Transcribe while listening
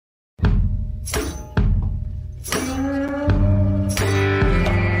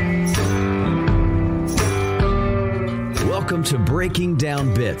Welcome to Breaking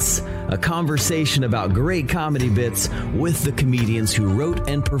Down Bits, a conversation about great comedy bits with the comedians who wrote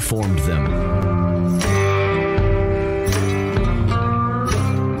and performed them.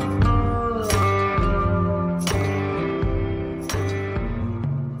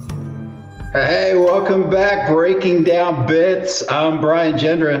 Hey, welcome back, Breaking Down Bits. I'm Brian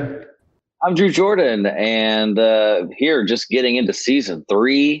Gendron. I'm Drew Jordan, and here just getting into season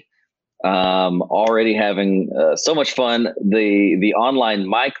 3. Already having so much fun. The online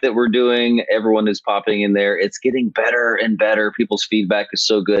mic that we're doing, everyone is popping in there. It's getting better and better. People's feedback is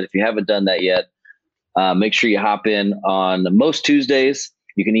so good. If you haven't done that yet, make sure you hop in on most Tuesdays.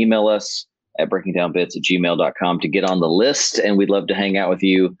 You can email us at breakingdownbits@gmail.com to get on the list, and we'd love to hang out with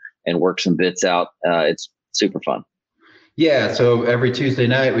you and work some bits out. It's super fun. Yeah, so every Tuesday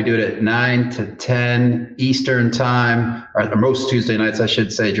night we do it at 9 to 10 Eastern time, or most Tuesday nights, I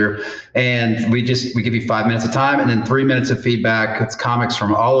should say, Drew. And we give you 5 minutes of time and then 3 minutes of feedback. It's comics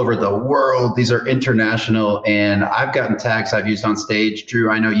from all over the world. These are international, and I've gotten tags I've used on stage.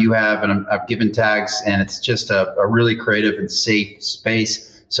 Drew, I know you have, and I've given tags, and it's just a really creative and safe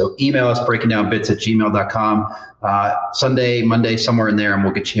space. So email us, breakingdownbits@gmail.com. Sunday, Monday, somewhere in there, and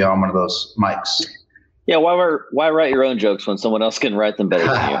we'll get you on one of those mics. Yeah, why write your own jokes when someone else can write them better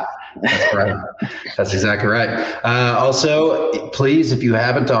than you? That's right. That's exactly right. Also, please, if you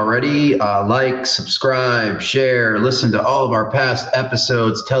haven't already, like, subscribe, share, listen to all of our past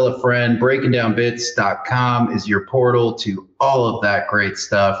episodes, tell a friend. BreakingDownBits.com is your portal to all of that great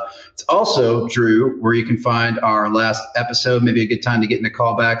stuff. It's also, Drew, where you can find our last episode, maybe a good time to get into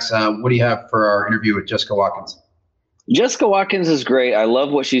callbacks. What do you have for our interview with Jessica Watkins? Jessica Watkins is great. I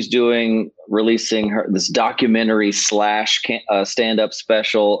love what she's doing, releasing this documentary / stand-up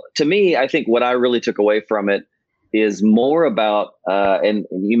special. To me, I think what I really took away from it is more about, and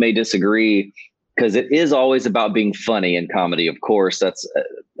you may disagree, because it is always about being funny in comedy. Of course, that's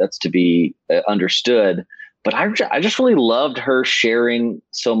to be understood. But I just really loved her sharing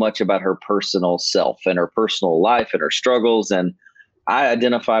so much about her personal self and her personal life and her struggles. And I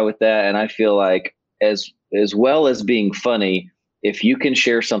identify with that. And I feel like as well as being funny, if you can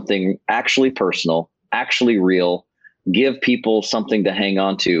share something actually personal, actually real, give people something to hang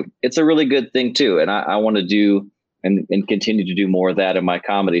on to, it's a really good thing too. And I want to do and continue to do more of that in my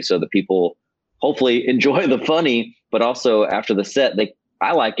comedy so that people hopefully enjoy the funny, but also after the set,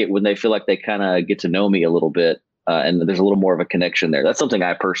 I like it when they feel like they kind of get to know me a little bit, and there's a little more of a connection there. That's something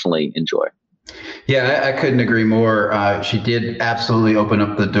I personally enjoy. Yeah, I couldn't agree more. She did absolutely open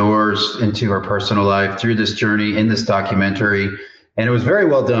up the doors into her personal life through this journey in this documentary, and it was very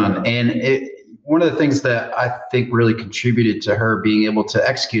well done. And one of the things that I think really contributed to her being able to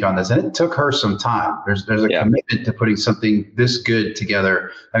execute on this, and it took her some time. There's a commitment to putting something this good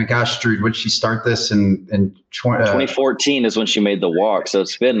together. I mean, gosh, Drew, when did she start this in 2014 is when she made The Walk. So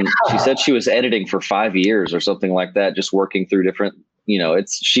it's been, she said she was editing for 5 years or something like that, just working through different,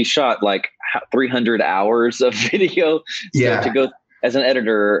 she shot like 300 hours of video. So to go as an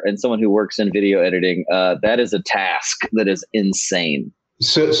editor and someone who works in video editing, that is a task that is insane.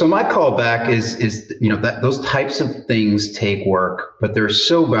 So my callback is that those types of things take work, but they're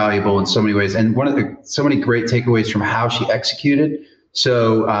so valuable in so many ways. And so many great takeaways from how she executed.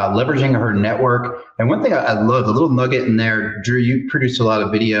 So leveraging her network. And one thing I love, the little nugget in there, Drew, you produce a lot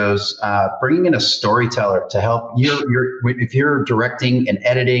of videos, bringing in a storyteller to help if you're directing and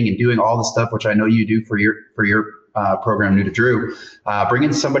editing and doing all the stuff, which I know you do for your program, New to Drew, bring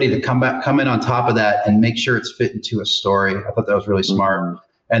in somebody to come in on top of that and make sure it's fit into a story. I thought that was really smart. Mm-hmm.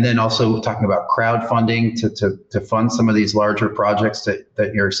 And then also talking about crowdfunding to fund some of these larger projects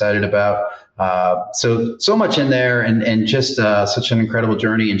that you're excited about. So much in there, and just such an incredible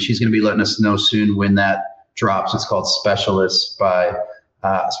journey. And she's going to be letting us know soon when that drops. It's called Special-ish by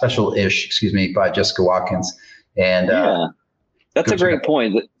Jessica Watkins. And that's a great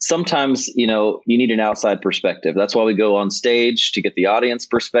point. Sometimes, you need an outside perspective. That's why we go on stage, to get the audience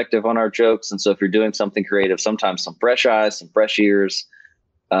perspective on our jokes. And so if you're doing something creative, sometimes some fresh eyes, some fresh ears,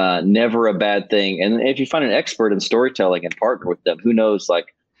 never a bad thing. And if you find an expert in storytelling and partner with them, who knows,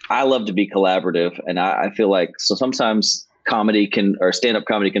 I love to be collaborative. And I feel like, so sometimes stand-up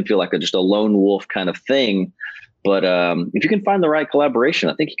comedy can feel like just a lone wolf kind of thing. But if you can find the right collaboration,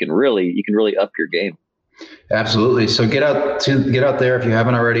 I think you can really up your game. Absolutely. So get out there if you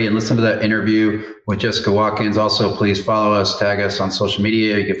haven't already and listen to that interview with Jessica Watkins. Also, please follow us, tag us on social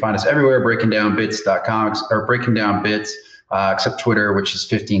media. You can find us everywhere, breakingdownbits.com or Breaking Down Bits, except Twitter, which is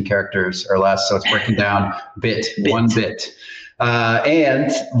 15 characters or less. So it's Breaking Down Bit, 1 bit.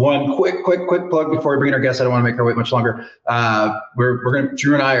 And one quick plug before we bring in our guests. I don't want to make her wait much longer.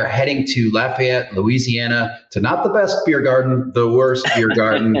 Drew and I are heading to Lafayette, Louisiana, to not the best beer garden, the worst beer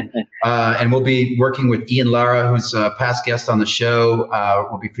garden. And we'll be working with Ian Lara, who's a past guest on the show.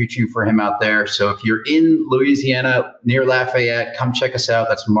 We'll be featuring for him out there. So if you're in Louisiana near Lafayette, come check us out.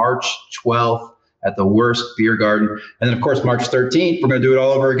 That's March 12th. At the worst beer garden. And then, of course, March 13th, we're going to do it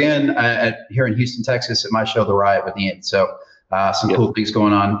all over again here in Houston, Texas, at my show, The Riot with Ian. So some cool things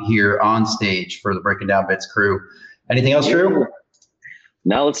going on here on stage for the Breaking Down Bits crew. Anything else, Drew?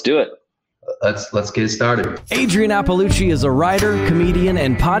 No, let's do it. Let's get started. Adrienne Appalucci is a writer, comedian,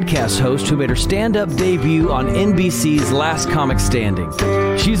 and podcast host who made her stand-up debut on NBC's Last Comic Standing.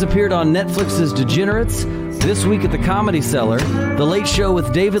 She's appeared on Netflix's Degenerates, This Week at the Comedy Cellar, The Late Show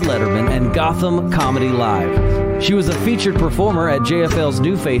with David Letterman, and Gotham Comedy Live. She was a featured performer at JFL's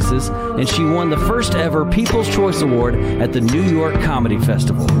New Faces, and she won the first ever People's Choice Award at the New York Comedy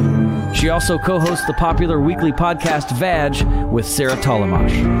Festival. She also co-hosts the popular weekly podcast Vag with Sarah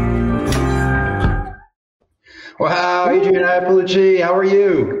Talamash. Wow, Adrienne Appalucci, how are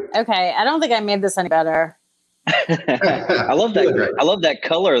you? Okay, I don't think I made this any better. I love that. I love that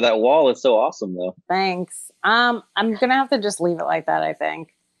color. That wall is so awesome, though. Thanks. I'm gonna have to just leave it like that, I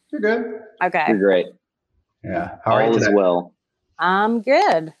think. You're good. Okay. You're great. Yeah. How are you All is today? well. I'm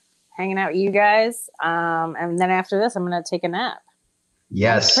good. Hanging out with you guys. And then after this, I'm gonna take a nap.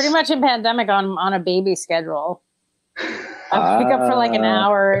 Yes. Pretty much in pandemic on a baby schedule. I pick up for like an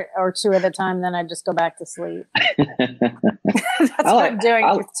hour or two at a time, then I just go back to sleep. That's what I'm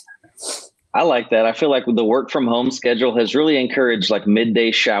doing. I like that. I feel like the work from home schedule has really encouraged like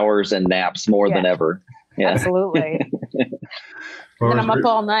midday showers and naps more than ever. Yeah. Absolutely. And then I'm up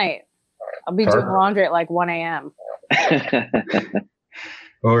all night. I'll be doing laundry at like 1 a.m.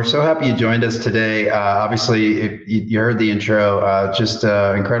 Well, we're so happy you joined us today. Obviously, if you heard the intro, just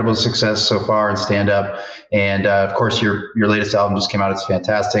incredible success so far in stand-up. And of course, your latest album just came out. It's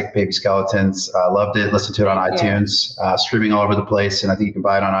fantastic, Baby Skeletons. Loved it. Listened to it on iTunes, streaming all over the place. And I think you can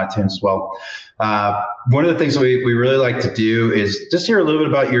buy it on iTunes as well. One of the things that we really like to do is just hear a little bit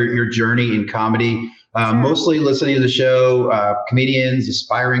about your journey in comedy. Mostly listening to the show, comedians,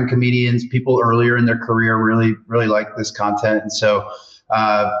 aspiring comedians, people earlier in their career really like this content. And so,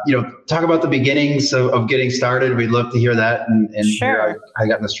 talk about the beginnings of getting started. We'd love to hear that and hear how you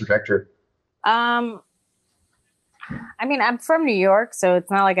got in this trajectory. I mean, I'm from New York, so it's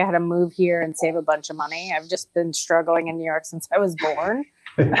not like I had to move here and save a bunch of money. I've just been struggling in New York since I was born.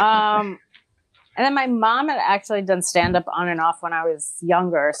 And then my mom had actually done stand-up on and off when I was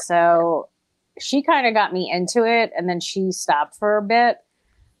younger. So she kind of got me into it, and then she stopped for a bit.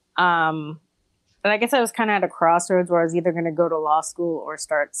 But I guess I was kind of at a crossroads where I was either going to go to law school or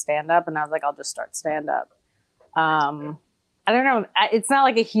start stand-up. And I was like, I'll just start stand-up. I don't know. It's not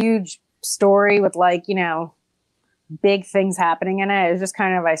like a huge story with like, big things happening in it. It was just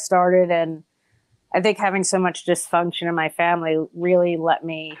kind of, I started, and I think having so much dysfunction in my family really let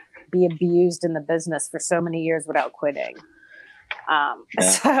me be abused in the business for so many years without quitting.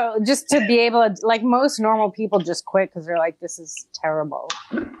 So just to be able to, like most normal people just quit because they're like, this is terrible.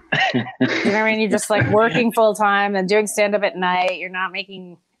 You know what I mean? You're just like working full time and doing stand up at night. You're not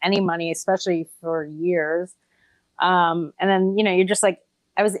making any money, especially for years. And then, you're just like,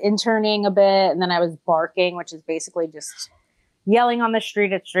 I was interning a bit, and then I was barking, which is basically just yelling on the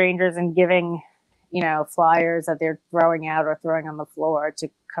street at strangers and giving, flyers that they're throwing out or throwing on the floor to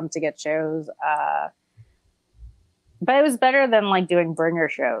come to get shows. But it was better than like doing bringer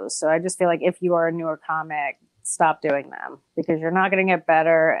shows. So I just feel like if you are a newer comic, stop doing them because you're not going to get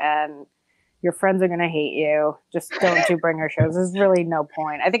better and your friends are going to hate you. Just don't do bringer shows. There's really no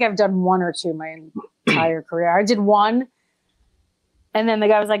point. I think I've done one or two my entire career. I did one. And then the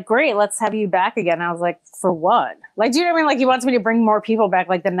guy was like, great, let's have you back again. I was like, for what? Like, do you know what I mean? Like, he wants me to bring more people back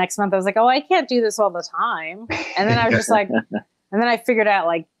like the next month. I was like, oh, I can't do this all the time. And then I was just like, and then I figured out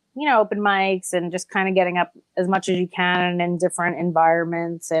like, open mics and just kind of getting up as much as you can and in different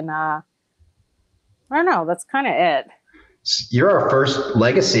environments. And I don't know, that's kind of it. You're our first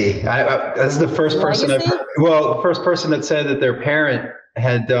legacy. This is the first person the first person that said that their parent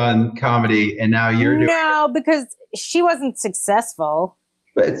had done comedy, and now you're doing No, because she wasn't successful.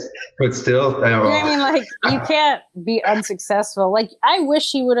 But still, you know what I mean? Like, you can't be unsuccessful. Like, I wish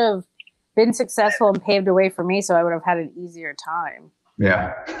she would have been successful and paved a way for me so I would have had an easier time.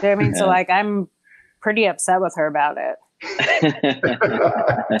 Yeah. You know what I mean? So, like, I'm pretty upset with her about it.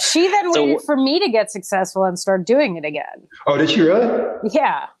 She then waited for me to get successful and start doing it again. Oh, did she really?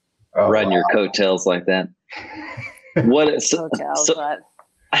 Yeah. Riding your coattails like that. Hotels, but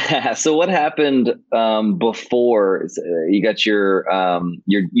So what happened before you got you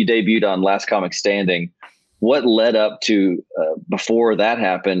debuted on Last Comic Standing? What led up to before that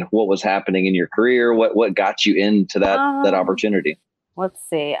happened? What was happening in your career? What got you into that opportunity? Let's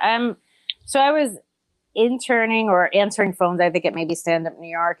see. So I was interning or answering phones, I think at maybe Stand Up New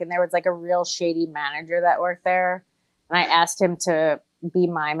York, and there was like a real shady manager that worked there, and I asked him to be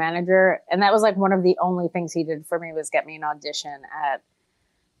my manager, and that was like one of the only things he did for me was get me an audition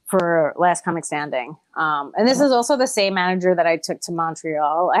for Last Comic Standing. And this is also the same manager that I took to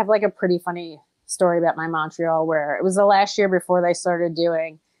Montreal. I have like a pretty funny story about my Montreal where it was the last year before they started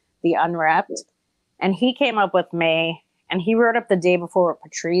doing the Unwrapped. And he came up with me and he rode up the day before with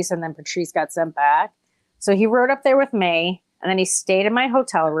Patrice, and then Patrice got sent back. So he rode up there with me, and then he stayed in my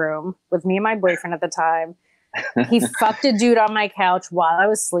hotel room with me and my boyfriend at the time. He fucked a dude on my couch while I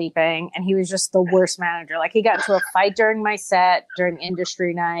was sleeping, and he was just the worst manager. Like, he got into a fight during my set, during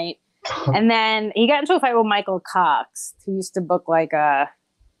industry night. And then he got into a fight with Michael Cox, who used to book like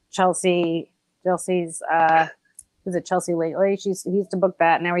Chelsea's was it Chelsea Lately? He used to book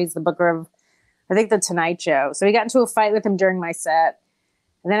that. Now he's the booker of, I think, The Tonight Show. So he got into a fight with him during my set.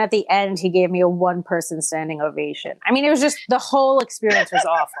 And then at the end, he gave me a one-person standing ovation. I mean, it was just, the whole experience was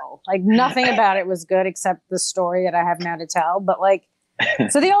awful. Like, nothing about it was good except the story that I have now to tell. But like,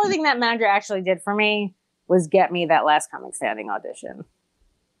 so the only thing that manager actually did for me was get me that Last Comic Standing audition.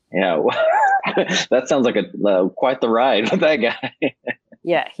 Yeah, that sounds like quite the ride with that guy.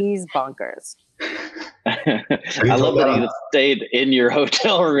 Yeah, he's bonkers. I love that he stayed in your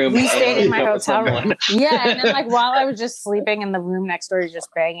hotel room. He stayed in my hotel room. Yeah, and then like while I was just sleeping in the room next door, he's just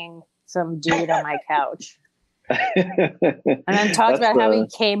banging some dude on my couch. And then talked about how he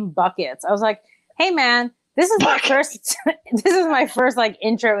came buckets. I was like, hey man, this is my first like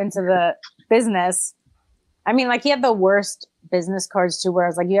intro into the business. I mean, like, he had the worst business cards too, where I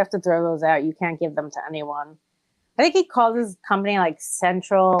was like, you have to throw those out. You can't give them to anyone. I think he called his company like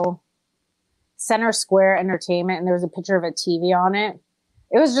Center Square Entertainment, and there was a picture of a TV on it.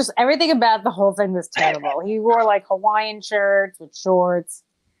 It was just, everything about the whole thing was terrible. He wore like Hawaiian shirts with shorts.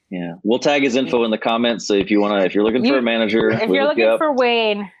 Yeah, we'll tag his info in the comments. So if you're looking for a manager, if you're looking for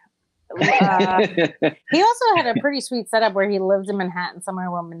Wayne, he also had a pretty sweet setup where he lived in Manhattan,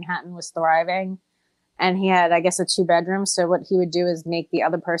 somewhere where Manhattan was thriving, and he had, I guess, a 2-bedroom. So what he would do is make the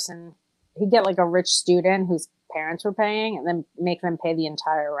other person, he'd get like a rich student whose parents were paying, and then make them pay the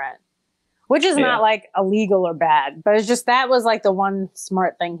entire rent. Which is not like illegal or bad, but it's just, that was like the one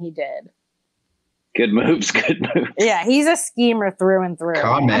smart thing he did. Good moves. Yeah, he's a schemer through and through.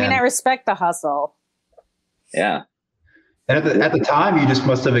 I mean, I respect the hustle. Yeah. And at the time, you just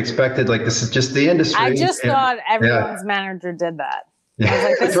must have expected, like, this is just the industry. I just thought everyone's manager did that. I was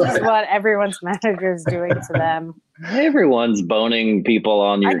like, this is what everyone's manager is doing to them. Everyone's boning people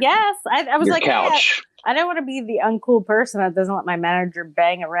on your, I guess. I was like, couch. I don't want to be the uncool person that doesn't let my manager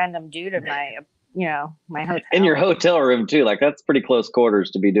bang a random dude in my hotel. In your hotel room too. Like, that's pretty close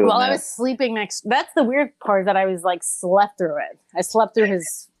quarters to be doing. Well, that. I was sleeping next. That's the weird part, that I was like slept through it. I slept through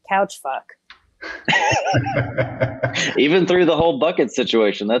his couch fuck. Even through the whole bucket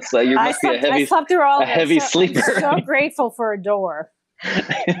situation. That's you must be a heavy. I slept through all. Heavy sleeper. I'm so grateful for a door.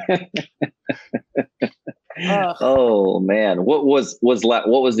 Oh man, what was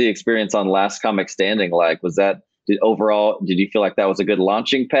the experience on Last Comic Standing like? Was that did you feel like that was a good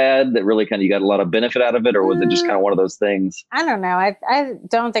launching pad that really kind of, you got a lot of benefit out of it, or was it just kind of one of those things? I don't know. I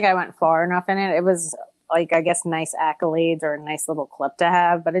don't think I went far enough in it. It was like, I guess, nice accolades or a nice little clip to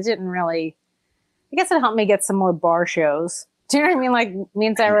have, but it didn't really. I guess it helped me get some more bar shows. Do you know what I mean? Like, me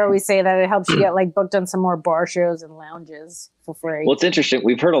and Sarah always say that it helps you get like booked on some more bar shows and lounges for free. Well, it's interesting.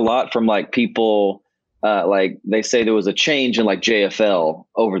 We've heard a lot from like people, like they say there was a change in like JFL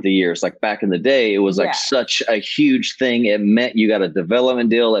over the years. Like back in the day, it was like such a huge thing. It meant you got a development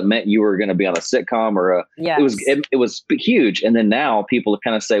deal. It meant you were going to be on a sitcom or it was huge. And then now people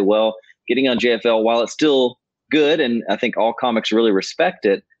kind of say, well, getting on JFL, while it's still good, and I think all comics really respect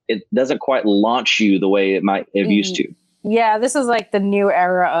it, it doesn't quite launch you the way it might have used to. Yeah, this is like the new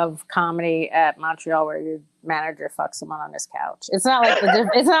era of comedy at Montreal, where your manager fucks someone on his couch. It's not like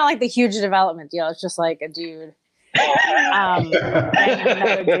it's not like the huge development deal. It's just like a dude,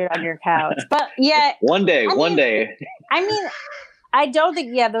 another dude on your couch. But yeah, one day. I mean, I don't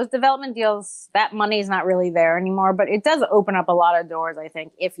think those development deals, that money is not really there anymore. But it does open up a lot of doors, I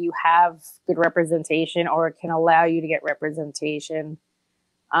think, if you have good representation, or it can allow you to get representation.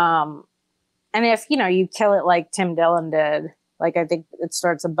 And if, you kill it like Tim Dillon did, like, I think it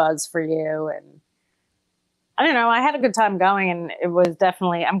starts a buzz for you. And I don't know, I had a good time going, and it was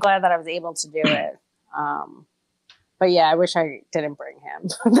definitely, I'm glad that I was able to do it. But yeah, I wish I didn't bring him.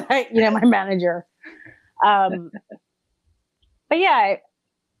 My manager. But yeah,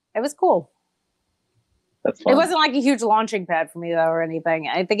 it was cool. That's fun. It wasn't like a huge launching pad for me though, or anything.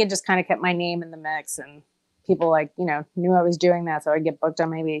 I think it just kind of kept my name in the mix, and people knew I was doing that, so I'd get booked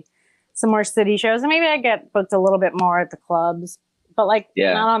on maybe some more city shows, and maybe I get booked a little bit more at the clubs, but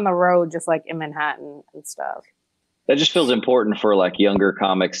not on the road, just like in Manhattan and stuff. That just feels important for like younger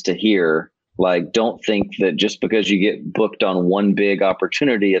comics to hear. Like, don't think that just because you get booked on one big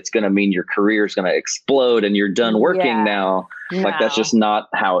opportunity, it's going to mean your career is going to explode and you're done working now. No. Like, that's just not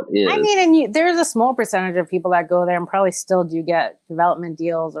how it is. I mean, and there's a small percentage of people that go there and probably still do get development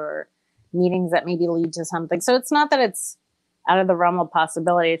deals or meetings that maybe lead to something. So it's not that it's out of the realm of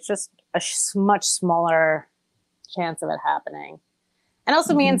possibility. It's just a much smaller chance of it happening. And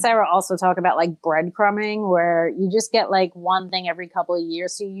also me and Sarah also talk about like breadcrumbing, where you just get like one thing every couple of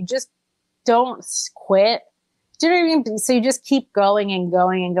years. So you just don't quit. Do you know what I mean? So you just keep going and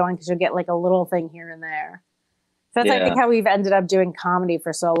going and going because you'll get like a little thing here and there. So that's, I think, how we've ended up doing comedy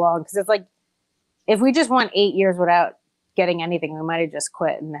for so long. Because it's like, if we just went 8 years without getting anything, we might have just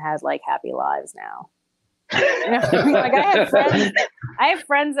quit and had like happy lives now. You know what I mean? Like I have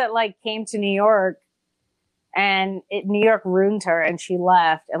friends that like came to New York, and New York ruined her, and she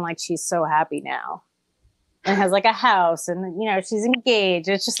left, and like she's so happy now, and has like a house, and she's engaged.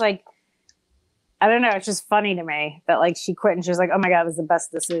 It's just like, I don't know. It's just funny to me that like she quit and she was like, oh my God, it was the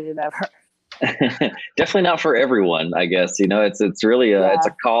best decision ever. Definitely not for everyone, I guess. It's really it's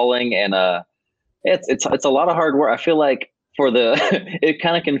a calling, and it's a lot of hard work. I feel like it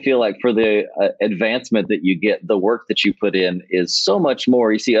kind of can feel like for the advancement that you get, the work that you put in is so much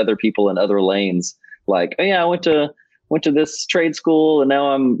more. You see other people in other lanes like, oh yeah, I went to this trade school and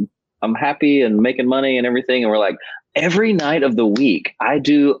now I'm happy and making money and everything. And we're like, every night of the week, I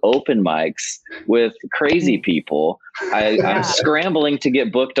do open mics with crazy people. I'm scrambling to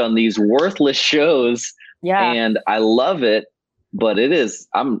get booked on these worthless shows. Yeah. And I love it, but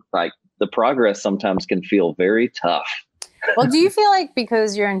I'm like, the progress sometimes can feel very tough. Well, do you feel like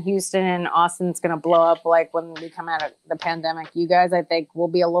because you're in Houston and Austin's going to blow up, like when we come out of the pandemic, you guys, I think, will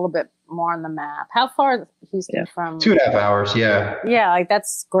be a little bit more on the map? How far is Houston from? 2.5 hours. Yeah. Yeah. Like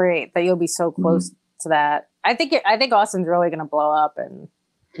that's great that you'll be so close to that. I think Austin's really going to blow up, and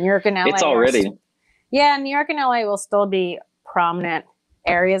New York and LA. It's already. New York and LA will still be prominent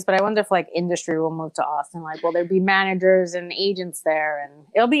areas, but I wonder if like industry will move to Austin. Like, will there be managers and agents there? And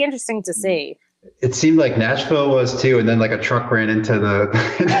it'll be interesting to see. It seemed like Nashville was too, and then like a truck ran into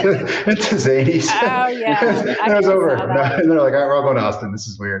into Zany's. Oh yeah, it was over. And they're like, all right, we're all going to Austin. This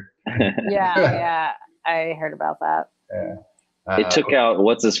is weird. Yeah, I heard about that. Yeah. It took out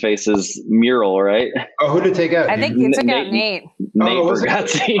what's his face's mural, right? Oh, who did it take out? I think it took out Nate. Nate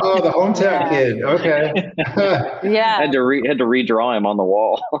Bargatze. Oh, the hometown kid. Okay. Yeah. Had to redraw him on the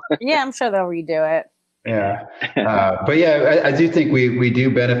wall. Yeah, I'm sure they'll redo it. Yeah. But yeah, I do think we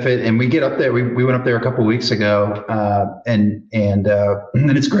do benefit, and we get up there. We went up there a couple of weeks ago, and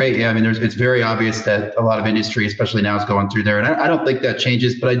it's great. Yeah. I mean, it's very obvious that a lot of industry, especially now, is going through there. And I don't think that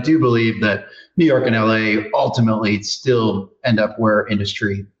changes, but I do believe that New York and LA ultimately still end up where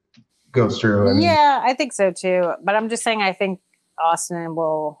industry goes through. I mean, yeah, I think so too. But I'm just saying, I think Austin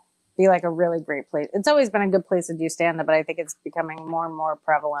will be like a really great place. It's always been a good place to do stand-up, but I think it's becoming more and more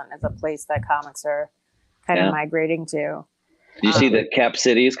prevalent as a place that comics are kind of migrating to. Do you see that Cap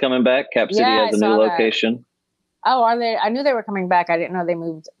City is coming back? Cap City has a new location. Oh, are they? I knew they were coming back. I didn't know they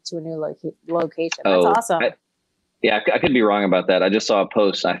moved to a new location. That's awesome. I could be wrong about that. I just saw a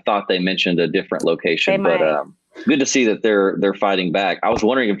post. I thought they mentioned a different location, but good to see that they're fighting back. I was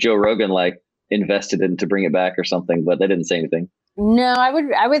wondering if Joe Rogan like invested in to bring it back or something, but they didn't say anything. No,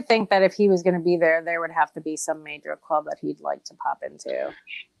 I would think that if he was going to be there would have to be some major club that he'd like to pop into.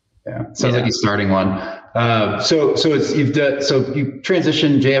 Yeah, sounds like he's starting one. So you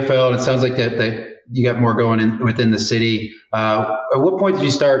transitioned JFL, and it sounds like that you got more going within the city. At what point did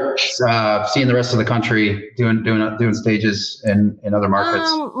you start seeing the rest of the country doing stages in other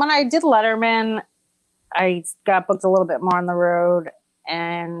markets? When I did Letterman, I got booked a little bit more on the road,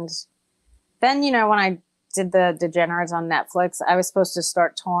 and then when I did the Degenerates on Netflix, I was supposed to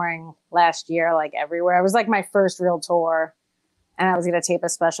start touring last year, like everywhere. It was like my first real tour. And I was going to tape a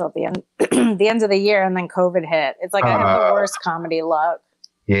special at the end of the year, and then COVID hit. It's like I have the worst comedy luck.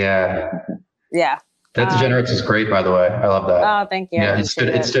 Yeah. Yeah. That Degenerates is great, by the way. I love that. Oh, thank you. Yeah, it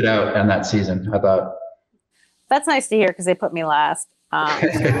stood out in that season, I thought. That's nice to hear because they put me last.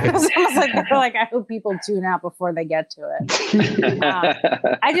 It was almost like they're like, I hope people tune out before they get to it.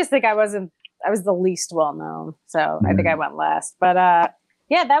 I just think I was the least well known, so I think I went last. But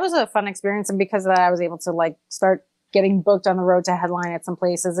yeah, that was a fun experience, and because of that, I was able to like start getting booked on the road to headline at some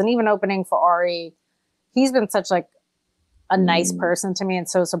places, and even opening for Ari. He's been such like a nice person to me and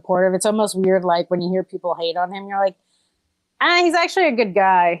so supportive. It's almost weird, like when you hear people hate on him, you're like, he's actually a good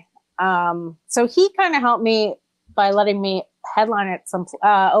guy. So he kind of helped me by letting me headline at some,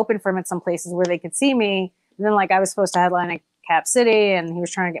 open for him at some places where they could see me. And then like I was supposed to headline at Cap City, and he was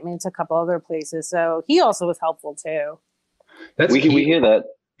trying to get me into a couple other places. So he also was helpful too. We hear that.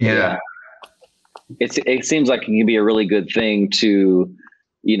 Yeah. It seems like it can be a really good thing to,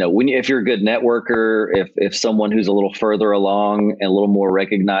 if you're a good networker, if someone who's a little further along and a little more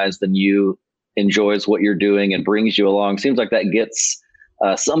recognized than you enjoys what you're doing and brings you along, seems like that gets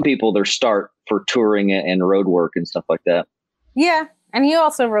some people their start for touring and road work and stuff like that. Yeah. And he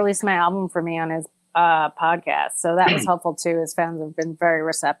also released my album for me on his podcast. So that was helpful too. His fans have been very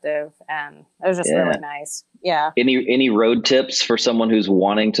receptive, and it was just really nice. Yeah. Any road tips for someone who's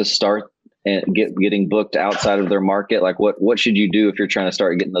wanting to start and getting booked outside of their market? Like what should you do if you're trying to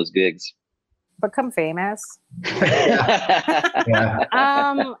start getting those gigs? Become famous. Yeah.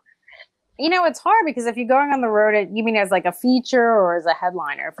 It's hard because if you're going on the road, you mean as like a feature or as a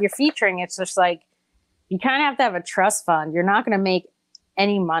headliner? If you're featuring, it's just like, you kind of have a trust fund. You're not going to make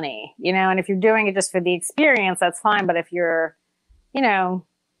any money, and if you're doing it just for the experience, that's fine. But if you're, an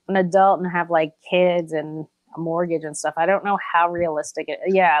adult and have like kids and a mortgage and stuff, I don't know how realistic it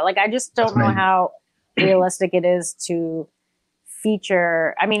is. Yeah. Like, I just don't know how realistic it is to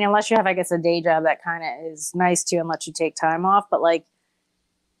feature. I mean, unless you have, I guess, a day job that kind of is nice to and lets you take time off. But like,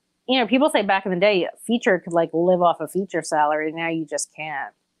 people say back in the day, a feature could like live off a feature salary. Now you just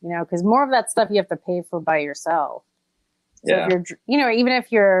can't, because more of that stuff you have to pay for by yourself. So if you're, even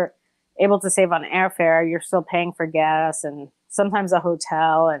if you're able to save on airfare, you're still paying for gas and sometimes a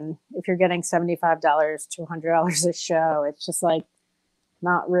hotel. And if you're getting $75 to $100 a show, it's just like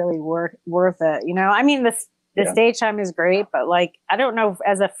not really worth it. I mean, the stage time is great, but like, I don't know if,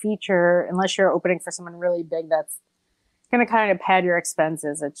 as a feature, unless you're opening for someone really big, that's going to kind of pad your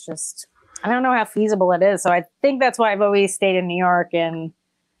expenses. It's just, I don't know how feasible it is. So I think that's why I've always stayed in New York and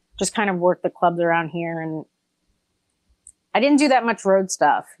just kind of worked the clubs around here. And I didn't do that much road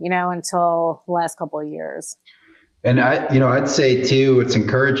stuff, until the last couple of years. And I'd say too, it's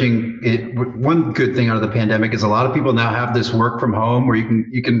encouraging. One good thing out of the pandemic is a lot of people now have this work from home where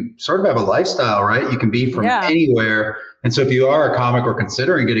you can sort of have a lifestyle, right? You can be from anywhere. And so if you are a comic or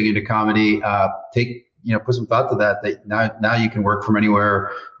considering getting into comedy, put some thought to that now you can work from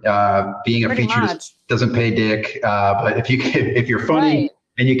anywhere. Being a feature doesn't pay dick. But if you're funny, right,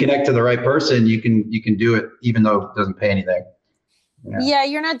 and you connect to the right person, you can do it even though it doesn't pay anything. Yeah,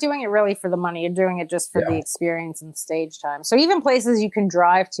 you're not doing it really for the money. You're doing it just for the experience and stage time. So even places you can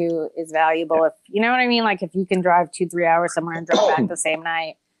drive to is valuable. If you know what I mean? Like if you can drive 2-3 hours somewhere and drive back the same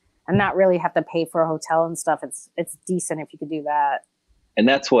night and not really have to pay for a hotel and stuff, it's decent if you could do that. And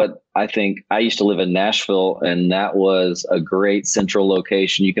that's what I think. I used to live in Nashville, and that was a great central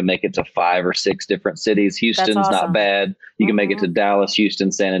location. You can make it to 5 or 6 different cities. Houston's not bad. You can make it to Dallas,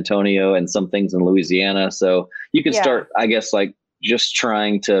 Houston, San Antonio, and some things in Louisiana. So you can start, I guess, like just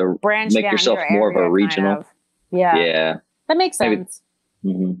trying to make yourself more of a regional. Kind of. Yeah. That makes sense.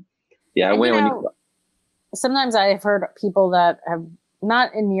 Yeah. Sometimes I've heard people that have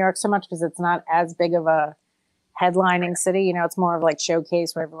not in New York so much because it's not as big of a headlining city, it's more of like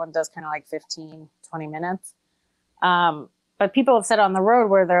showcase where everyone does kind of like 15-20 minutes. But people have said on the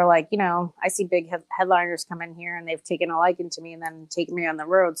road where they're like, I see big headliners come in here and they've taken a liking to me and then taken me on the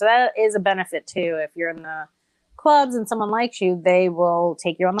road. So that is a benefit too. If you're in the clubs and someone likes you, they will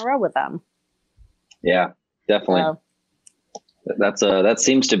take you on the road with them. Yeah, definitely. That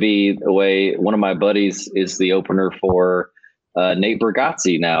seems to be the way. One of my buddies is the opener for Nate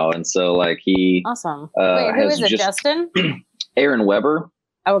Bargatze now, and so like he awesome. Wait, who is it? Justin? Aaron Weber.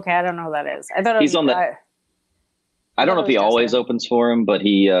 Oh, okay, I don't know who that is. I thought he's on the. I don't know if he always opens for him, but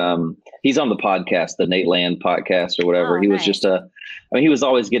he's on the podcast, the Nate Land podcast or whatever. He was just he was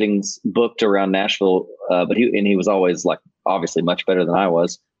always getting booked around Nashville, but he was always like obviously much better than I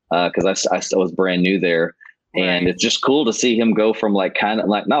was because I still was brand new there. And it's just cool to see him go from like kind of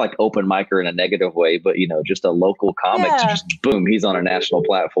like not like open micer in a negative way, but just a local comic to just boom, he's on a national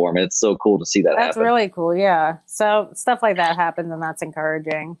platform. And it's so cool to see that happen. That's really cool. Yeah. So stuff like that happens and that's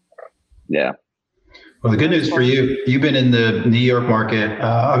encouraging. Yeah. Well, the good news for you, you've been in the New York market.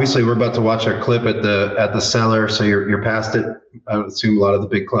 Obviously, we're about to watch a clip at the Cellar, so you're past it. I would assume a lot of the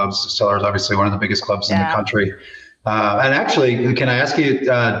big clubs. The Cellar is obviously one of the biggest clubs in the country. And actually, can I ask you,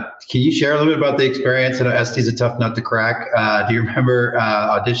 can you share a little bit about the experience? I know ST's a tough nut to crack. Do you remember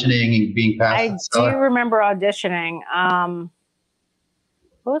auditioning and being past the Cellar? I do remember auditioning.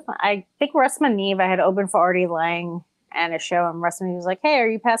 I think Russ Neve, I had opened for Artie Lang and a show, and Russ Neve was like, "Hey, are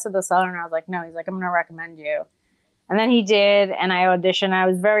you past the cellar?" And I was like, "No." He's like, "I'm going to recommend you." And then he did, and I auditioned. I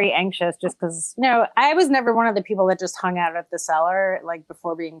was very anxious just because, I was never one of the people that just hung out at the cellar, like,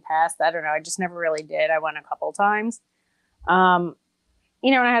 before being passed. I don't know. I just never really did. I went a couple times. And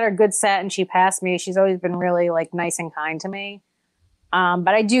I had a good set, and she passed me. She's always been really, like, nice and kind to me. But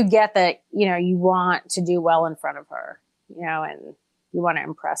I do get that, you want to do well in front of her, and you want to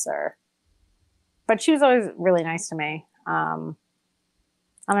impress her. But she was always really nice to me.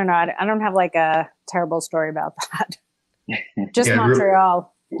 I don't know. I don't have like a terrible story about that. Just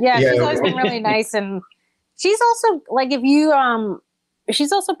Montreal. She's always been really nice. And she's also like,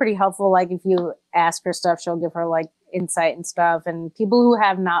 she's also pretty helpful. Like if you ask her stuff, she'll give her like insight and stuff. And people who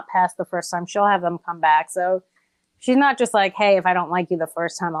have not passed the first time, she'll have them come back. So she's not just like, hey, if I don't like you the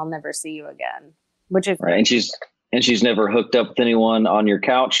first time, I'll never see you again. Which is right. And she's never hooked up with anyone on your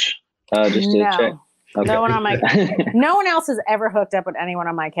couch just to check. Okay. No one on no one else has ever hooked up with anyone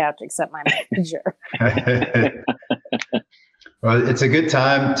on my couch except my manager. Well, it's a good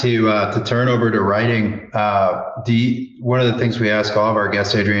time to turn over to writing. One of the things we ask all of our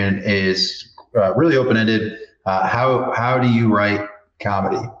guests, Adrienne, is really open-ended. How do you write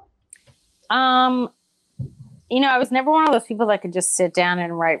comedy? I was never one of those people that could just sit down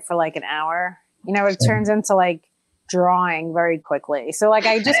and write for like an hour. It turns into like drawing very quickly. So like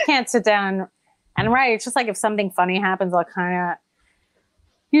I just can't sit down and write. It's just like if something funny happens, I'll kind of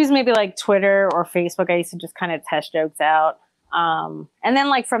use maybe like Twitter or Facebook. I used to just kind of test jokes out. And then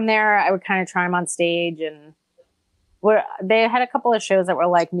like from there, I would kind of try them on stage. And they had a couple of shows that were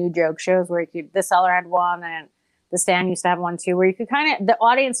like new joke shows where the Cellar had one and the Stand used to have one too, where you could the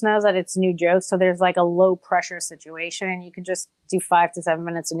audience knows that it's new jokes. So there's like a low pressure situation and you could just do 5 to 7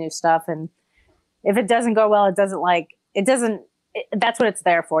 minutes of new stuff. And if it doesn't go well, that's what it's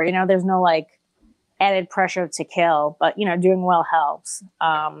there for. There's no like added pressure to kill, but doing well helps.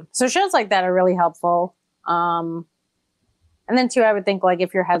 So shows like that are really helpful. And then too, I would think like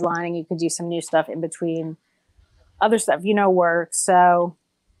if you're headlining, you could do some new stuff in between other stuff, works. So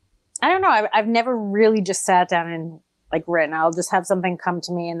I don't know. I've never really just sat down and like written. I'll just have something come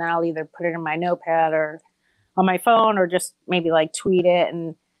to me and then I'll either put it in my notepad or on my phone or just maybe like tweet it.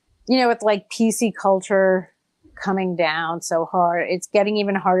 And, with like PC culture coming down so hard, it's getting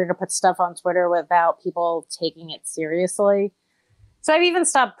even harder to put stuff on Twitter without people taking it seriously. So I've even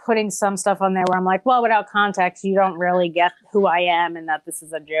stopped putting some stuff on there where I'm like, well, without context, you don't really get who I am and that this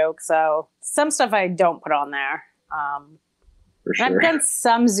is a joke. So some stuff I don't put on there. For sure. I've done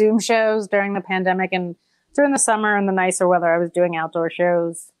some Zoom shows during the pandemic and during the summer and the nicer weather, I was doing outdoor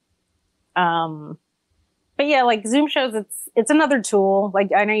shows. But yeah, like Zoom shows, it's another tool. Like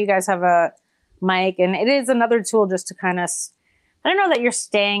I know you guys have a mic and it is another tool just to kind of, I don't know that you're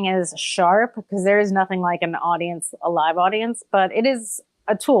staying as sharp because there is nothing like a live audience, but it is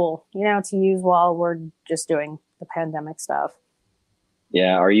a tool, to use while we're just doing the pandemic stuff.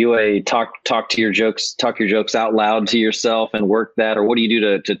 Yeah. Are you a talk your jokes out loud to yourself and work that? Or what do you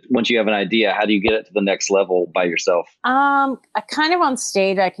do to once you have an idea, how do you get it to the next level by yourself? I kind of on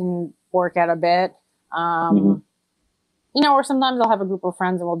stage, I can work out a bit. Or sometimes I'll have a group of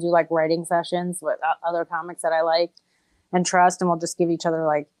friends and we'll do like writing sessions with other comics that I like and trust. And we'll just give each other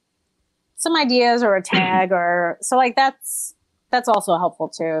like some ideas or a tag or so like that's also helpful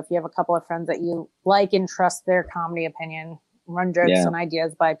too. If you have a couple of friends that you like and trust their comedy opinion, run jokes and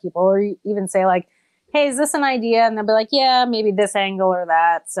ideas by people, or you even say like, hey, is this an idea? And they'll be like, yeah, maybe this angle or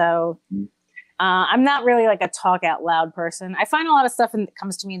that. So I'm not really like a talk out loud person. I find a lot of stuff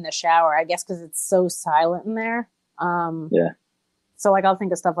comes to me in the shower, I guess, because it's so silent in there. So like I'll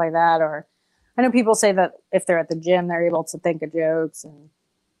think of stuff like that, or I know people say that if they're at the gym, they're able to think of jokes. And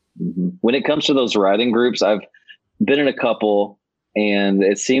when it comes to those writing groups, I've been in a couple and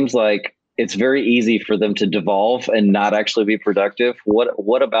it seems like it's very easy for them to devolve and not actually be productive.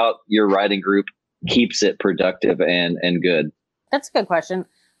 What about your writing group keeps it productive and good? That's a good question.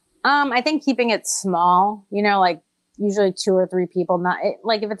 I think keeping it small, like usually 2 or 3 people,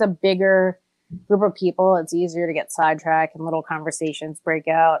 like if it's a bigger group of people, it's easier to get sidetracked and little conversations break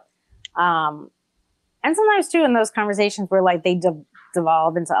out. And sometimes too, in those conversations where like they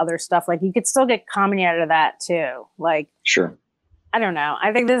devolve into other stuff, like you could still get comedy out of that too. Like, sure. I don't know.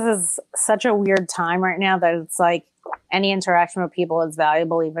 I think this is such a weird time right now that it's like any interaction with people is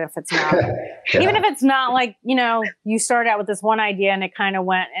valuable, even if it's not, even if it's not like, you start out with this one idea and it kind of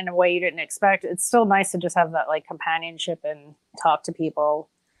went in a way you didn't expect. It's still nice to just have that like companionship and talk to people.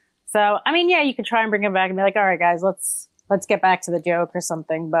 So, I mean, yeah, you could try and bring it back and be like, all right, guys, let's get back to the joke or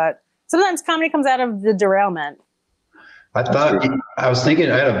something. But sometimes comedy comes out of the derailment. I was thinking,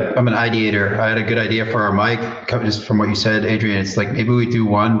 I'm an ideator. I had a good idea for our mic, just from what you said, Adrian. It's like maybe we do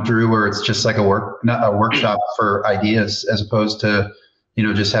one, Drew, where it's just like not a workshop for ideas, as opposed to,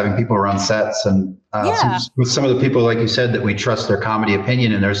 just having people run sets. And with some of the people, like you said, that we trust their comedy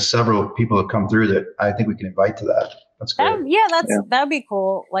opinion, and there's several people that come through that I think we can invite to that. That's great. That would be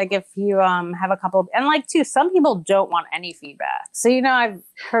cool. Like if you have a couple, and like too, some people don't want any feedback. So I've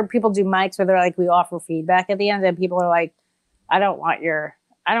heard people do mics where they're like, we offer feedback at the end, and people are like, I don't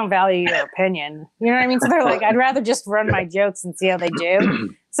value your opinion. You know what I mean? So they're like, I'd rather just run my jokes and see how they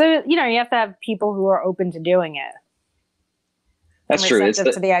do. So you have to have people who are open to doing it. That's true. It's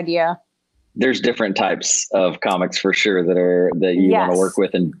to the idea. There's different types of comics for sure that you want to work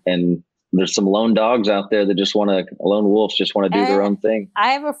with, and there's some lone dogs out there that lone wolves just want to do their own thing.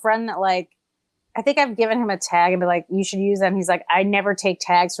 I have a friend that I think I've given him a tag and be like, you should use that. And he's like, I never take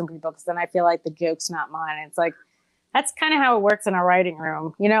tags from people because then I feel like the joke's not mine. And it's like, that's kind of how it works in a writing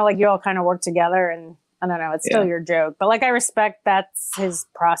room. Like you all kind of work together, and I don't know, it's still your joke. But like I respect that's his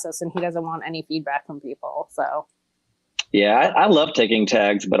process, and he doesn't want any feedback from people. So yeah, I love taking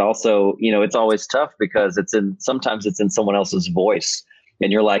tags, but also, it's always tough because sometimes it's in someone else's voice.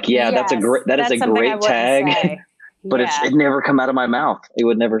 And you're like, that is a great tag, but it never come out of my mouth. It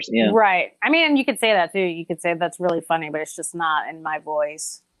would never, Right. I mean, you could say that too. You could say that's really funny, but it's just not in my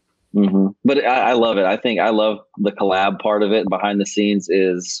voice. Mm-hmm. But I love it. I love the collab part of it. Behind the scenes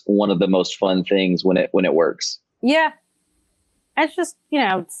is one of the most fun things when it works. Yeah. It's just,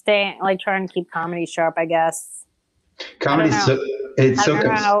 staying, trying to keep comedy sharp, I guess. Comedy's is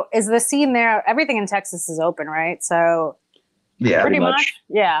the scene there? Everything in Texas is open, right? So yeah, pretty much.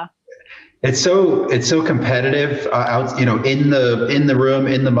 Yeah. It's so competitive out, in the room,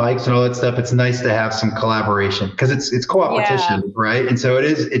 in the mics and all that stuff. It's nice to have some collaboration because it's co-opetition, right? And so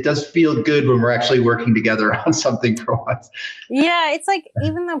it does feel good when we're actually working together on something for once. Yeah, it's like,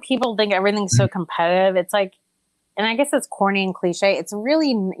 even though people think everything's so competitive, it's like, and I guess it's corny and cliche,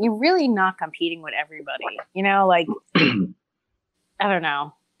 you're really not competing with everybody, I don't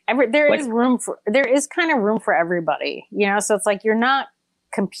know. There is kind of room for everybody, so it's like, you're not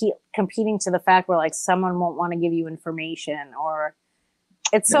competing to the fact where like someone won't want to give you information, or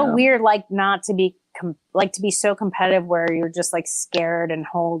it's so weird, not to be to be so competitive where you're just like scared and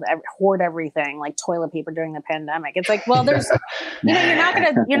hoard everything like toilet paper during the pandemic. It's like, well, there's you're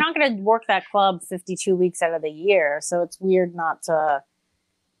not gonna work that club 52 weeks out of the year, so it's weird not to.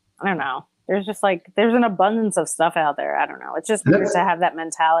 I don't know. There's just there's an abundance of stuff out there. I don't know. It's just weird to have that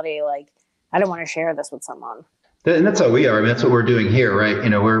mentality. Like, I don't want to share this with someone. And that's how we are. I mean, that's what we're doing here, right?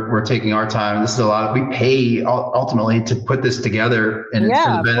 We're taking our time. This is a lot. We pay ultimately to put this together, and it's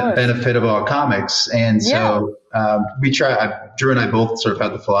for the benefit of all comics. And so we try. Drew and I both sort of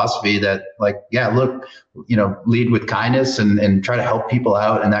have the philosophy that, look, lead with kindness and try to help people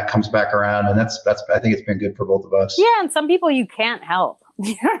out, and that comes back around. And that's I think it's been good for both of us. Yeah, and some people you can't help.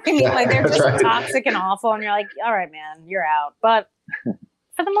 You know what I mean? They're just toxic and awful, and you're like, all right, man, you're out. But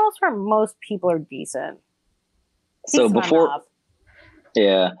for the most part, most people are decent. So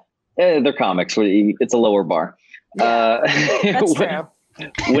they're comics. It's a lower bar. Yeah, that's true.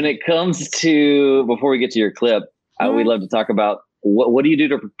 When it comes to, before we get to your clip, we'd love to talk about what do you do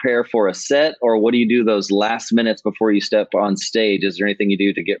to prepare for a set, or what do you do those last minutes before you step on stage? Is there anything you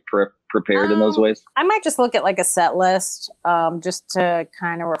do to get prepared in those ways? I might just look at a set list, just to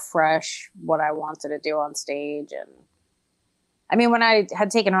kind of refresh what I wanted to do on stage. And I mean, when I had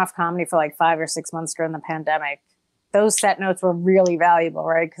taken off comedy for 5 or 6 months during the pandemic, those set notes were really valuable,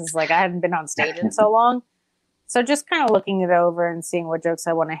 right? Because I hadn't been on stage in so long. So just kind of looking it over and seeing what jokes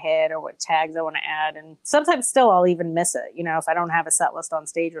I want to hit or what tags I want to add. And sometimes still I'll even miss it, if I don't have a set list on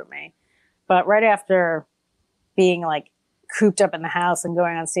stage with me. But right after being cooped up in the house and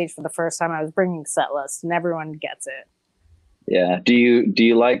going on stage for the first time, I was bringing set lists, and everyone gets it. Yeah. Do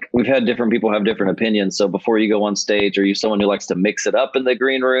you like, we've had different people have different opinions. So before you go on stage, are you someone who likes to mix it up in the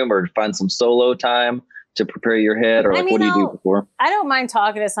green room, or find some solo time to prepare your head, or what do you do before? I don't mind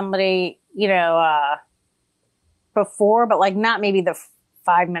talking to somebody, before, but not maybe the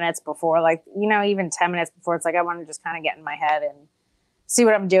 5 minutes before, even 10 minutes before. It's I want to just kind of get in my head and see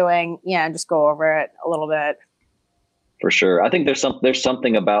what I'm doing. Yeah. Just go over it a little bit. For sure. I think there's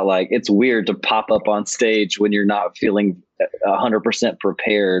something about it's weird to pop up on stage when you're not feeling 100%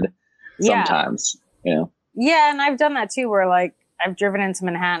 prepared sometimes. Yeah. Yeah. And I've done that too, where I've driven into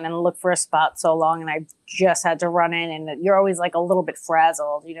Manhattan and looked for a spot so long, and I just had to run in, and you're always a little bit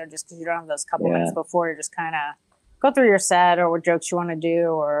frazzled, just because you don't have those couple minutes before. You just kind of go through your set or what jokes you want to do,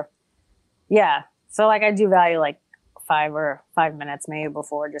 or So I do value 5 minutes maybe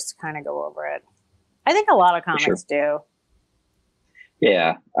before, just to kind of go over it. I think a lot of comics do.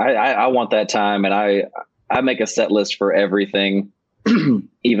 Yeah, I want that time, and I make a set list for everything,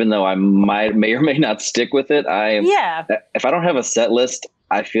 even though I may or may not stick with it. If I don't have a set list,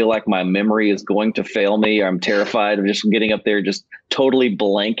 I feel like my memory is going to fail me. I'm terrified of just getting up there, just totally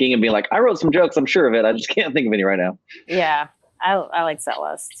blanking and being like, I wrote some jokes, I'm sure of it. I just can't think of any right now. Yeah, I like set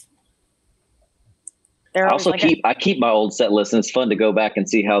lists. I keep my old set list, and it's fun to go back and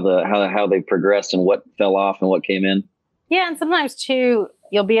see how they progressed and what fell off and what came in. Yeah, and sometimes too,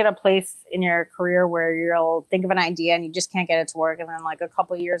 you'll be at a place in your career where you'll think of an idea and you just can't get it to work, and then like a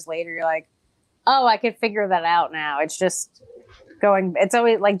couple of years later, you're like, oh, I could figure that out now. It's just it's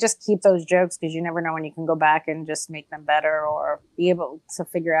always like, just keep those jokes, because you never know when you can go back and just make them better or be able to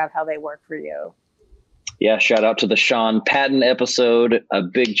figure out how they work for you. Yeah, shout out to the Sean Patton episode, a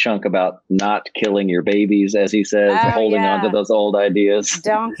big chunk about not killing your babies, as he says, holding on to those old ideas.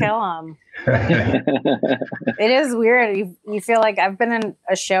 Don't kill them. It is weird. You feel like I've been in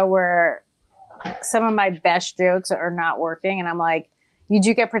a show where some of my best jokes are not working, and I'm like, you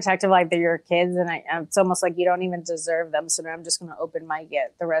do get protective like they're your kids, and it's almost like you don't even deserve them, so now I'm just going to open mic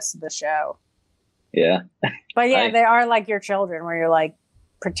it the rest of the show. Yeah. But yeah, they are like your children, where you're like,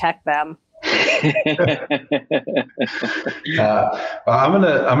 protect them. I'm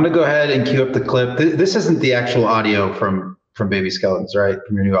gonna go ahead and cue up the clip. This isn't the actual audio from Baby Skeletons, right?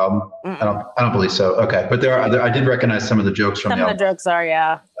 From your new album? I don't believe so. Okay, but I did recognize some of the jokes from the album. Some of the jokes are,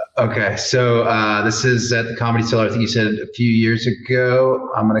 yeah. Okay, so this is at the Comedy Cellar. I think you said a few years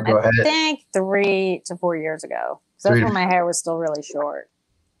ago. I'm gonna go ahead. I think 3 to 4 years ago. So that's when my hair was still really short.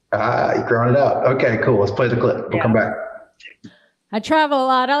 You're growing it out. Okay, cool. Let's play the clip. We'll come back. I travel a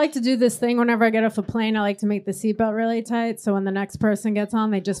lot. I like to do this thing whenever I get off a plane. I like to make the seatbelt really tight, so when the next person gets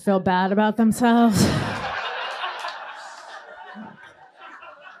on, they just feel bad about themselves.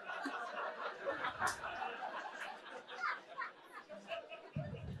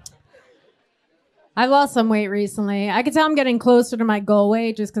 I've lost some weight recently. I can tell I'm getting closer to my goal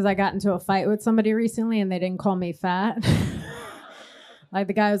weight just because I got into a fight with somebody recently and they didn't call me fat. Like,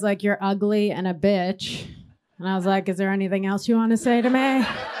 the guy was like, "You're ugly and a bitch." And I was like, "Is there anything else you want to say to me?" And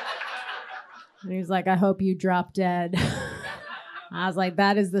he was like, "I hope you drop dead." I was like,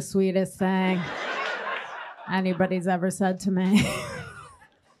 that is the sweetest thing anybody's ever said to me.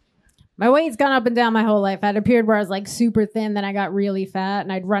 My weight's gone up and down my whole life. I had a period where I was like super thin, then I got really fat,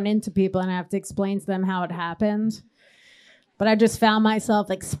 and I'd run into people and I have to explain to them how it happened. But I just found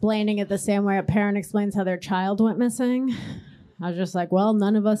myself explaining it the same way a parent explains how their child went missing. I was just like, well,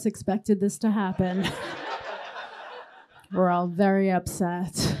 none of us expected this to happen. We're all very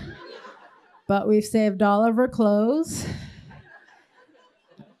upset. But we've saved all of her clothes.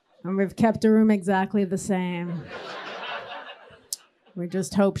 And we've kept her room exactly the same. We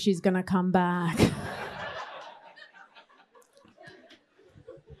just hope she's going to come back.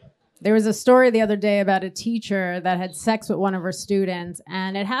 There was a story the other day about a teacher that had sex with one of her students.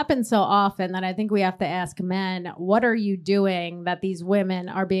 And it happens so often that I think we have to ask men, what are you doing that these women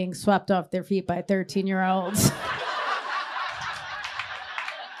are being swept off their feet by 13-year-olds?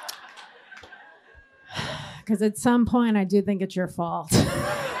 Because at some point, I do think it's your fault.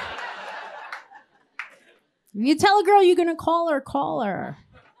 If you tell a girl you're going to call her, call her.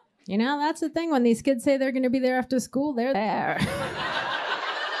 You know, that's the thing. When these kids say they're going to be there after school, they're there.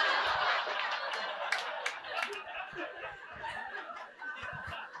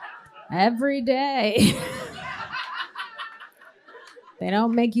 Every day. They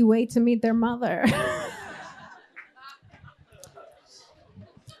don't make you wait to meet their mother. I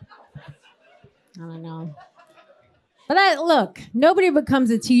don't know. But look, nobody becomes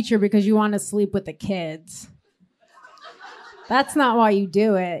a teacher because you want to sleep with the kids. That's not why you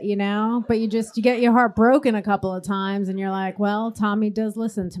do it, you know? But you get your heart broken a couple of times and you're like, well, Tommy does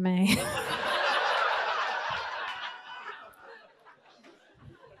listen to me.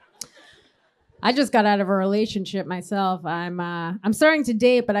 I just got out of a relationship myself. I'm starting to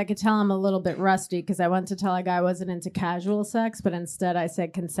date, but I could tell I'm a little bit rusty because I went to tell a guy I wasn't into casual sex, but instead I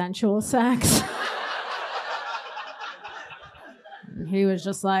said consensual sex. He was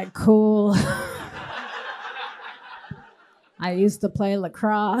just like, cool. I used to play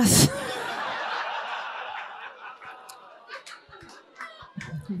lacrosse.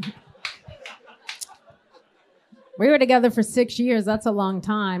 We were together for 6 years. That's a long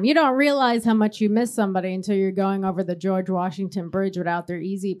time. You don't realize how much you miss somebody until you're going over the George Washington Bridge without their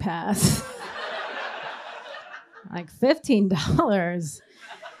Easy Pass. Like $15.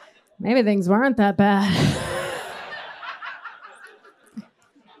 Maybe things weren't that bad.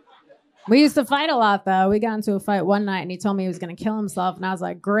 We used to fight a lot, though. We got into a fight one night, and he told me he was going to kill himself. And I was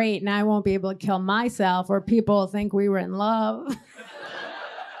like, great, now I won't be able to kill myself, or people will think we were in love.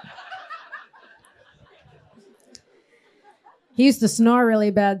 He used to snore really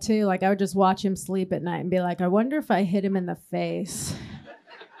bad too. Like I would just watch him sleep at night and be like, I wonder if I hit him in the face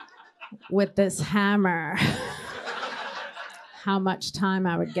with this hammer, how much time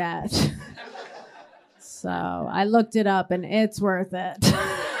I would get. So I looked it up and it's worth it.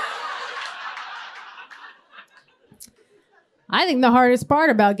 I think the hardest part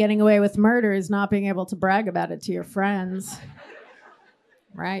about getting away with murder is not being able to brag about it to your friends.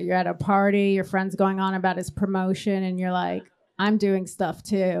 Right? You're at a party, your friend's going on about his promotion, and you're like, I'm doing stuff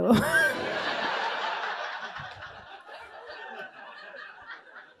too. I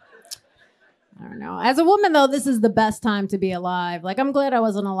don't know. As a woman, though, this is the best time to be alive. Like, I'm glad I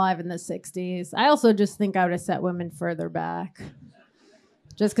wasn't alive in the 60s. I also just think I would have set women further back.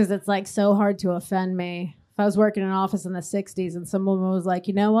 Just because it's like so hard to offend me. If I was working in an office in the 60s and some woman was like,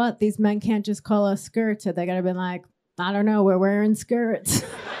 you know what? These men can't just call us skirts. They gotta have been like, I don't know, we're wearing skirts.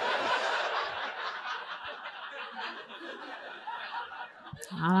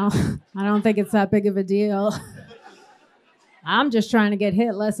 I don't think it's that big of a deal. I'm just trying to get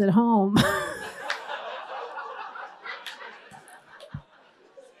hit less at home.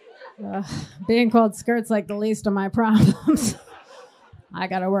 Being called skirts like the least of my problems. I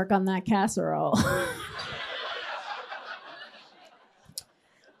gotta work on that casserole.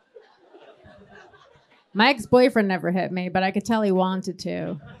 My ex-boyfriend never hit me, but I could tell he wanted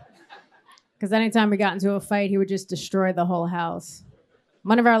to. Because anytime we got into a fight, he would just destroy the whole house.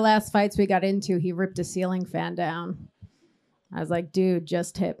 One of our last fights we got into, he ripped a ceiling fan down. I was like, dude,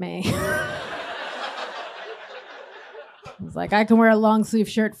 just hit me. I was like, I can wear a long sleeve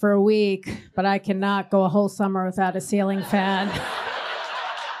shirt for a week, but I cannot go a whole summer without a ceiling fan.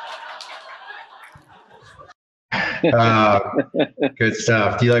 Good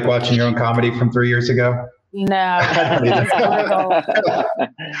stuff. Do you like watching your own comedy from 3 years ago? No, that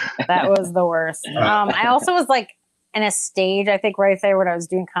was the worst. I also was like in a stage, I think right there when I was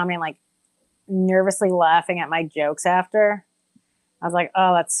doing comedy, and like nervously laughing at my jokes after. I was like,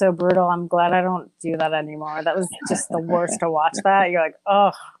 oh, that's so brutal. I'm glad I don't do that anymore. That was just the worst to watch that. You're like,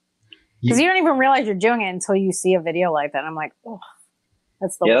 oh, because you don't even realize you're doing it until you see a video like that. And I'm like, oh.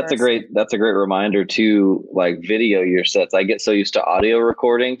 That's the worst. That's a great reminder to like video your sets. I get so used to audio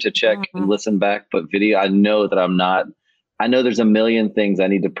recording to check and listen back, but video, I know there's a million things I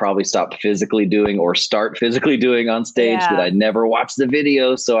need to probably stop physically doing or start physically doing on stage that I never watch the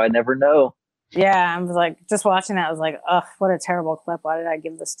video. So I never know. Yeah. I was like, just watching that, I was like, oh, what a terrible clip. Why did I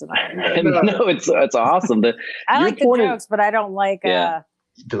give this to them? No, it's awesome. I like the jokes, but I don't like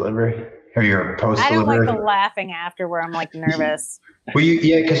delivery or your post delivery. I don't like delivery. the laughing after where I'm like nervous. Well,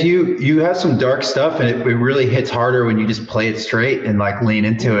 because you have some dark stuff, and it really hits harder when you just play it straight and like lean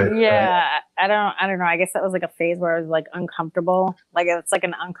into it. Yeah, right? I don't know. I guess that was like a phase where I was like uncomfortable. Like it's like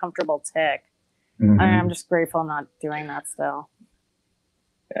an uncomfortable tick. Mm-hmm. I'm just grateful I'm not doing that still.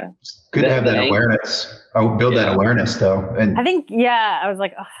 Yeah, it's good to have that awareness. I will build that awareness though, and I think I was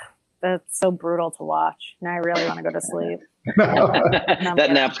like, oh, that's so brutal to watch. Now I really want to go to sleep.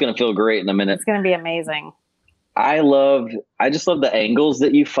 That nap's gonna feel great in a minute. It's gonna be amazing. I just love the angles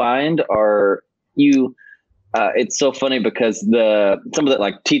that you find it's so funny because some of that,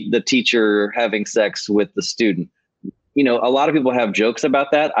 like the teacher having sex with the student, a lot of people have jokes about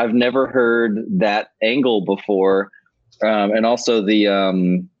that. I've never heard that angle before. And also he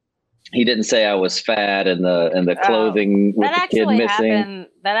didn't say I was fat and the clothing with the kid missing.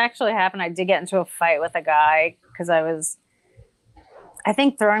 That actually happened. I did get into a fight with a guy because I was, I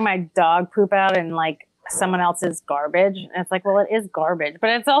think, throwing my dog poop out and like someone else's garbage, and it's like, well, it is garbage, but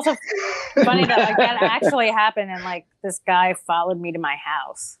it's also funny that like that actually happened, and like this guy followed me to my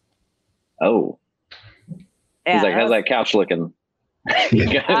house. Oh, yeah, he's like, how's that couch looking?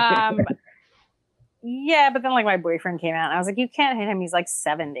 Yeah, but then like my boyfriend came out, and I was like, you can't hit him. He's like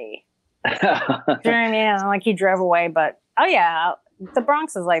 70. Do you know what I mean? And like he drove away, but the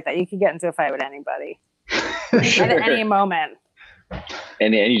Bronx is like that. You could get into a fight with anybody at any moment.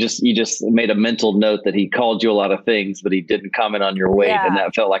 And you just made a mental note that he called you a lot of things, but he didn't comment on your weight, and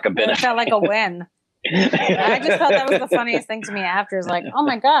that felt like a benefit. It felt like a win. I just thought that was the funniest thing to me after. Is like, oh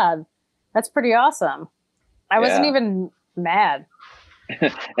my God, that's pretty awesome. I wasn't even mad.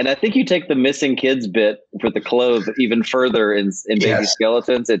 And I think you take the missing kids bit for the clothes even further in Baby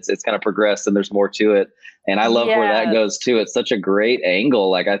Skeletons. It's kind of progressed, and there's more to it. And I love where that goes too. It's such a great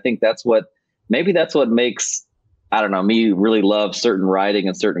angle. Like I think that's what makes, I don't know, me really love certain writing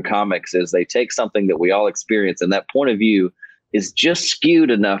and certain comics is they take something that we all experience, and that point of view is just skewed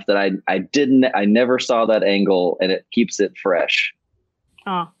enough that I never saw that angle, and it keeps it fresh.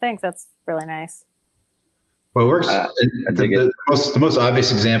 Oh, thanks. That's really nice. Well, it works. The most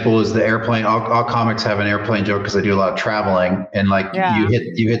obvious example is the airplane. All comics have an airplane joke because I do a lot of traveling, and like you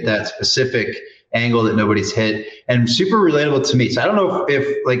hit that specific angle that nobody's hit, and super relatable to me. So I don't know if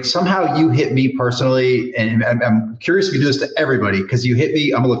like somehow you hit me personally, and I'm curious if you do this to everybody because you hit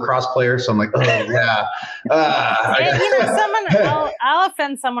me. I'm a lacrosse player, so I'm like, oh yeah. I'll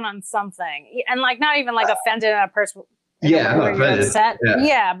offend someone on something, and like not even like offended in a person. Yeah, I'm offended. Upset.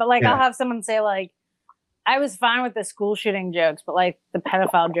 Yeah, but like I'll have someone say like, I was fine with the school shooting jokes, but like the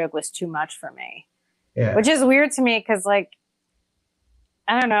pedophile joke was too much for me. Yeah. Which is weird to me because like,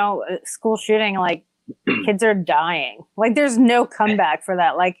 I don't know, school shooting, like kids are dying. Like there's no comeback for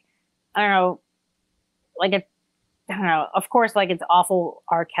that. Like, I don't know, I don't know. Of course, like it's awful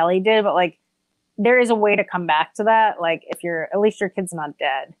R. Kelly did, but like there is a way to come back to that. Like if at least your kid's not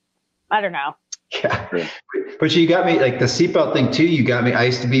dead. I don't know. Yeah, but you got me like the seatbelt thing too. You got me. I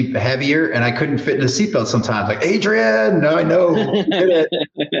used to be heavier, and I couldn't fit in a seatbelt sometimes. Like Adrian, no, I know.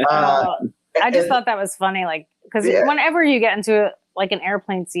 I just thought that was funny, like because whenever you get into like an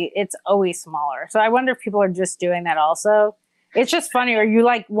airplane seat, it's always smaller. So I wonder if people are just doing that also. It's just funny, or you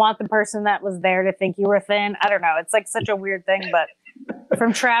like want the person that was there to think you were thin. I don't know. It's like such a weird thing, but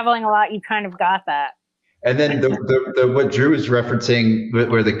from traveling a lot, you kind of got that. And then the what Drew is referencing,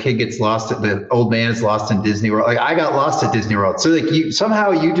 where the kid gets lost, the old man is lost in Disney World. Like I got lost at Disney World. So like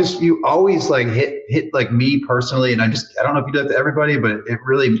you always like hit like me personally. And I don't know if you do that to everybody, but it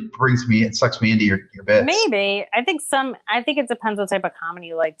really it sucks me into your bits. Maybe. I think it depends what type of comedy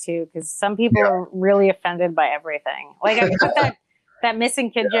you like too. Cause some people are really offended by everything. Like I put that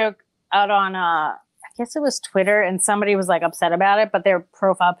missing kid joke out on, I guess it was Twitter, and somebody was like upset about it, but their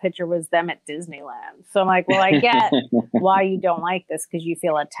profile picture was them at Disneyland. So I'm like, well, I get why you don't like this because you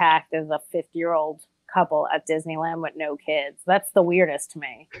feel attacked as a 50-year-old couple at Disneyland with no kids. That's the weirdest to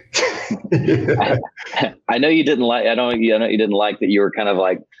me. I know you didn't like. I know you didn't like that you were kind of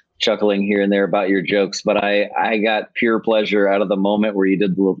like chuckling here and there about your jokes, but I got pure pleasure out of the moment where you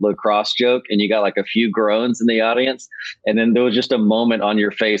did the lacrosse joke and you got like a few groans in the audience, and then there was just a moment on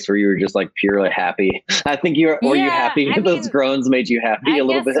your face where you were just like purely happy. I think you happy? Those groans made you happy a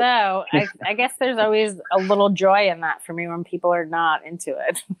little bit. So I guess there's always a little joy in that for me when people are not into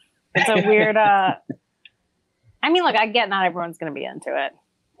it. It's a weird. I mean, look, I get not everyone's going to be into it.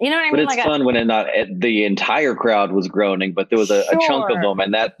 You know what I mean? But it's fun when the entire crowd was groaning, but there was a chunk of them,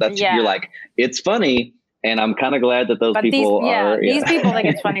 and that's you're like, it's funny, and I'm kind of glad that those people are. These people think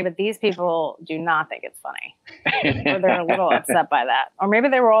it's funny, but these people do not think it's funny, or they're a little upset by that, or maybe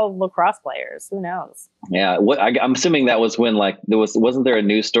they were all lacrosse players. Who knows? Yeah, I'm assuming that was when wasn't there a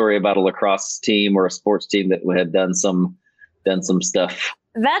news story about a lacrosse team or a sports team that had done some stuff?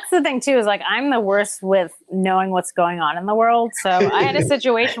 That's the thing too, is like, I'm the worst with knowing what's going on in the world. So I had a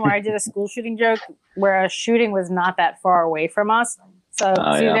situation where I did a school shooting joke where a shooting was not that far away from us. So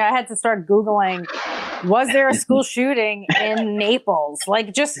I had to start Googling, was there a school shooting in Naples?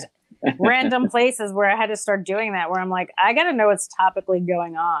 Like just random places where I had to start doing that, where I'm like, I got to know what's topically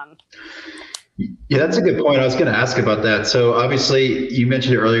going on. Yeah, that's a good point. I was going to ask about that. So obviously you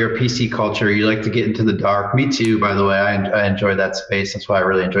mentioned earlier, PC culture, you like to get into the dark. Me too, by the way. I enjoy that space. That's why I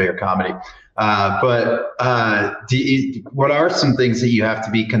really enjoy your comedy. But what are some things that you have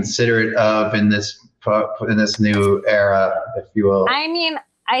to be considerate of in this new era, if you will? I mean,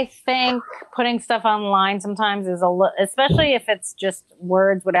 I think putting stuff online sometimes is especially if it's just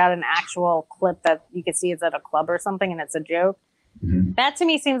words without an actual clip that you can see it's at a club or something and it's a joke. Mm-hmm. That to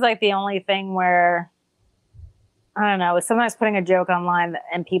me seems like the only thing where, I don't know, sometimes putting a joke online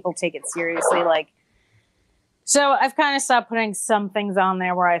and people take it seriously. Like, so I've kind of stopped putting some things on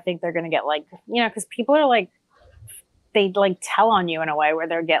there where I think they're going to get like, because people are like, they like tell on you in a way where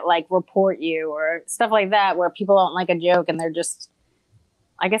they'll get like report you or stuff like that, where people don't like a joke and they're just,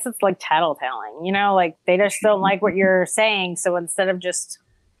 I guess it's like tattletaling, like they just don't like what you're saying. So instead of just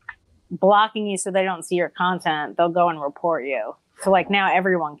blocking you so they don't see your content, they'll go and report you. So like now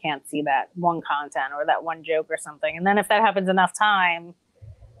everyone can't see that one content or that one joke or something. And then if that happens enough times,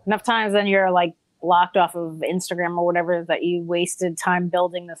 then you're like blocked off of Instagram or whatever, that you wasted time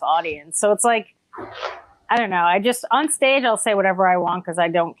building this audience. So it's like, I don't know. I just, on stage, I'll say whatever I want because I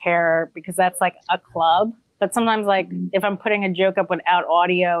don't care, because that's like a club. But sometimes like if I'm putting a joke up without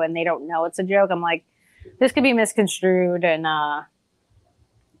audio and they don't know it's a joke, I'm like, this could be misconstrued and I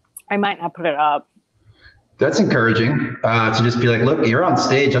might not put it up. That's encouraging to just be like, look, you're on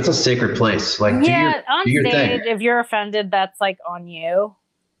stage. That's a sacred place. Like, on stage, thing. If you're offended, that's like on you.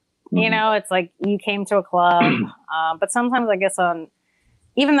 Mm-hmm. It's like you came to a club. But sometimes I guess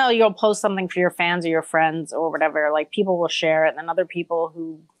even though you'll post something for your fans or your friends or whatever, like people will share it, and then other people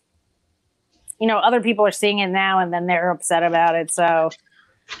who, other people are seeing it now and then they're upset about it. So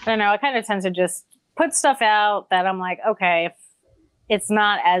I don't know. I kind of tend to just put stuff out that I'm like, okay, if it's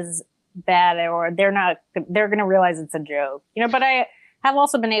not as bad, or they're going to realize it's a joke, but I have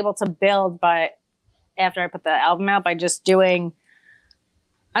also been able to build after I put the album out by just doing,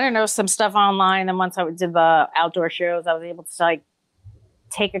 I don't know, some stuff online. And once I did the outdoor shows, I was able to like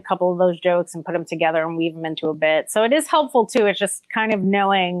take a couple of those jokes and put them together and weave them into a bit. So it is helpful too. It's just kind of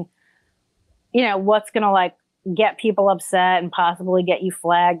knowing, what's going to like get people upset and possibly get you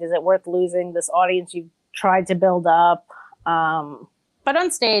flagged. Is it worth losing this audience you've tried to build up? But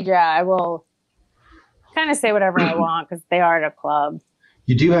on stage, I will kind of say whatever I want because they are at a club.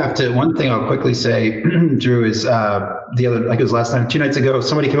 You do have to. One thing I'll quickly say, Drew, is the other, like it was last time, 2 nights ago,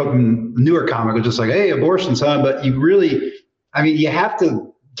 somebody came up and a newer comic was just like, "Hey, abortion, son." But you really, you have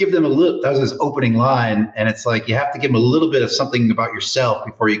to give them a little. That was his opening line, and it's like you have to give them a little bit of something about yourself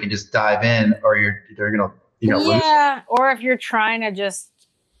before you can just dive in, or they're gonna, yeah. Or if you're trying to just.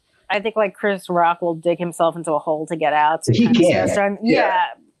 I think like Chris Rock will dig himself into a hole to get out. He can. Yeah.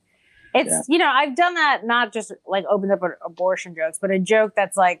 It's, I've done that, not just like opened up abortion jokes, but a joke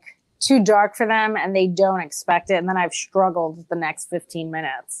that's like too dark for them and they don't expect it. And then I've struggled the next 15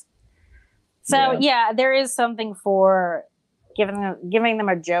 minutes. So yeah, there is something for giving them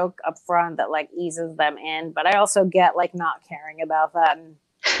a joke up front that like eases them in. But I also get like not caring about that and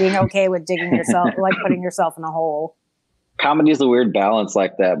being okay with digging yourself, like putting yourself in a hole. Comedy is a weird balance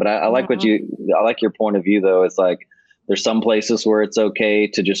like that, but I like I like your point of view though. It's like there's some places where it's okay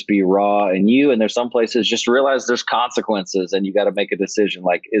to just be raw and there's some places just realize there's consequences and you got to make a decision.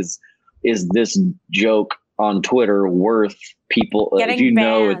 Like, is this joke on Twitter worth people? Getting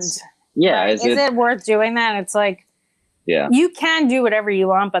banned. Is it worth doing that? It's like, you can do whatever you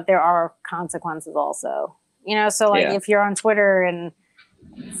want, but there are consequences also. So like if you're on Twitter and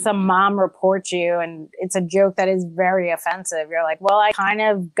some mom reports you and it's a joke that is very offensive, you're like, well, I kind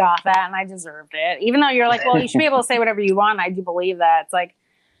of got that and I deserved it. Even though you're like, well, you should be able to say whatever you want. I do believe that. It's like,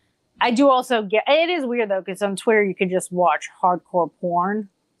 I do also get, it is weird though, because on Twitter you could just watch hardcore porn.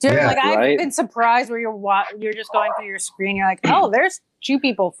 I've been surprised where you're just going through your screen. You're like, oh, there's 2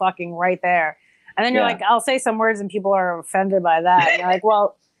 people fucking right there. And then you're like, I'll say some words and people are offended by that. And you're like,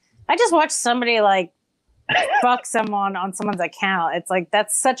 well, I just watched somebody like fuck someone on someone's account. It's like,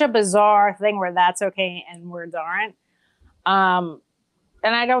 that's such a bizarre thing where that's okay and words aren't. And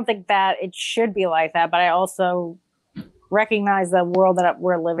I don't think that it should be like that, but I also recognize the world that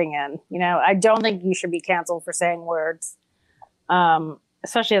we're living in. I don't think you should be canceled for saying words,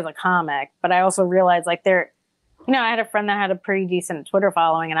 especially as a comic. But I also realize like I had a friend that had a pretty decent Twitter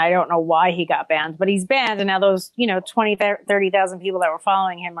following and I don't know why he got banned, but he's banned. And now those, 20, 30,000 people that were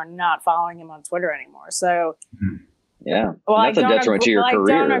following him are not following him on Twitter anymore. So yeah, that's a detriment to your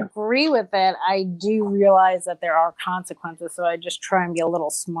career. I don't agree with it. I do realize that there are consequences. So I just try and be a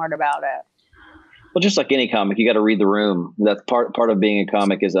little smart about it. Well, just like any comic, you got to read the room. That's part of being a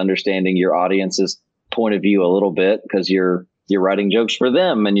comic is understanding your audience's point of view a little bit, because you're writing jokes for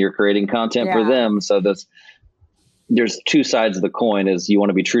them and you're creating content for them. So there's 2 sides of the coin. Is you want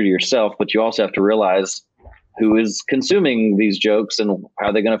to be true to yourself, but you also have to realize who is consuming these jokes and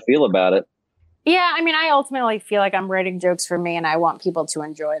how they're going to feel about it. Yeah. I ultimately feel like I'm writing jokes for me and I want people to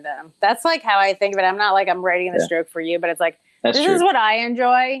enjoy them. That's like how I think of it. I'm not like I'm writing this joke for you, but it's like, this is what I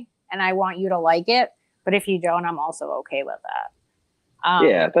enjoy and I want you to like it. But if you don't, I'm also okay with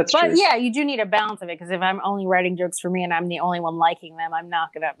that. That's true. But yeah, you do need a balance of it, because if I'm only writing jokes for me and I'm the only one liking them, I'm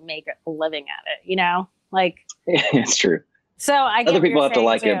not going to make a living at it, Like, it's true. So I get other people have to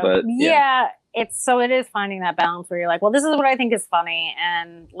like it, but it is finding that balance where you're like, well, this is what I think is funny,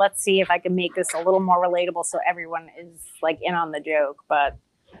 and let's see if I can make this a little more relatable so everyone is like in on the joke. But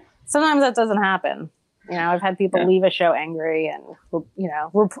sometimes that doesn't happen. I've had people leave a show angry and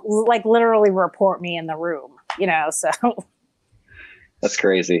like literally report me in the room. So. That's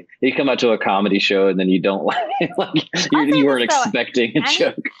crazy. You come out to a comedy show and then you don't you weren't expecting a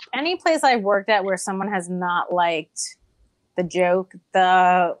joke. Any place I've worked at where someone has not liked the joke,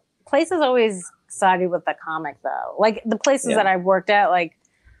 the place has always sided with the comic though. Like the places that I've worked at, like,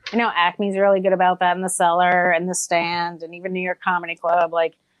 Acme's really good about that, in the Cellar and the Stand and even New York Comedy Club.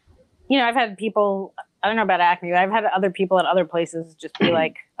 Like, I've had people, I don't know about Acme, but I've had other people at other places just be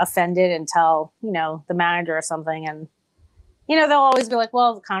like offended and tell, the manager or something. And they'll always be like,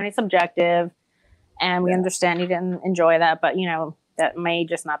 well, comedy's subjective and we understand you didn't enjoy that, but that may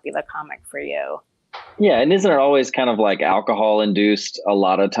just not be the comic for you. Yeah. And isn't it always kind of like alcohol induced a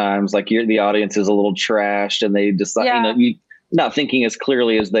lot of times? Like the audience is a little trashed and they decide, you not thinking as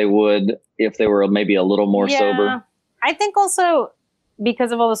clearly as they would if they were maybe a little more sober. I think also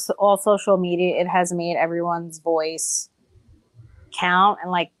because of all social media, it has made everyone's voice count,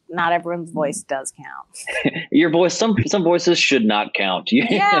 and like not everyone's voice does count. Your voice, some voices should not count.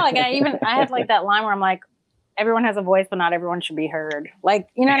 Yeah, like I had like that line where I'm like, everyone has a voice, but not everyone should be heard. Like,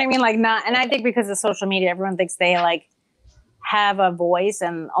 you know what I mean? Like not, and I think because of social media, everyone thinks they like have a voice,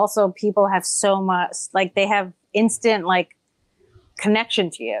 and also people have so much, like they have instant like connection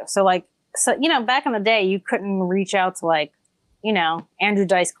to you. So like, so, you know, back in the day, you couldn't reach out to like, you know, Andrew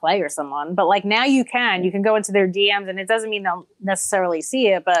Dice Clay or someone, but like now you can go into their DMs, and it doesn't mean they'll necessarily see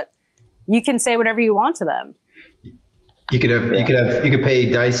it, but you can say whatever you want to them. You could pay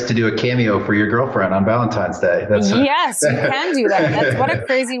Dice to do a cameo for your girlfriend on Valentine's Day. Yes, you can do that. That's what a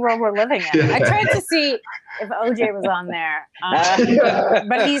crazy world we're living in. I tried to see if OJ was on there,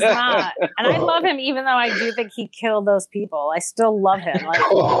 but he's not. And I love him, even though I do think he killed those people. I still love him. Like,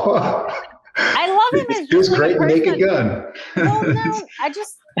 I love him as he was just great like in Naked Gun. Well, no,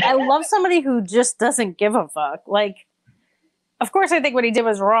 I love somebody who just doesn't give a fuck. Like, of course, I think what he did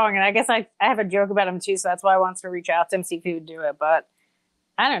was wrong, and I guess I have a joke about him too, so that's why I want to reach out to him, see if he would do it. But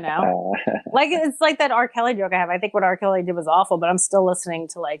I don't know. Like, it's like that R. Kelly joke I have. I think what R. Kelly did was awful, but I'm still listening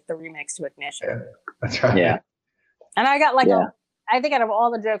to like the remix to Ignition. Yeah, that's right. Yeah. And I got like, I think out of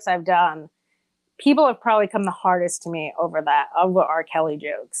all the jokes I've done, people have probably come the hardest to me over R. Kelly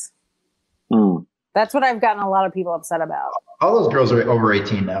jokes. Mm. That's what I've gotten a lot of people upset about. All those girls are over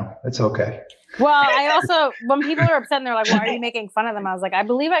 18 now. It's okay. Well, I also, when people are upset and they're like, why are you making fun of them? I was like, I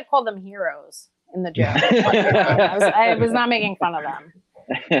believe I called them heroes in the joke. I was not making fun of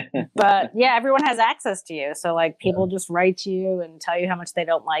them. But yeah, everyone has access to you. So like people just write to you and tell you how much they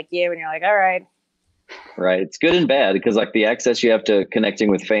don't like you. And you're like, all right. Right. It's good and bad because like the access you have to connecting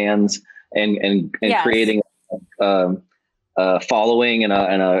with fans and yes. creating following and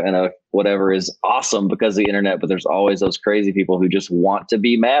a whatever is awesome because of the internet, but there's always those crazy people who just want to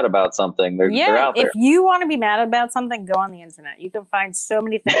be mad about something. They're out there. If you want to be mad about something, go on the internet. You can find so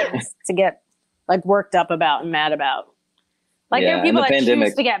many things to get like worked up about and mad about. Like there are people that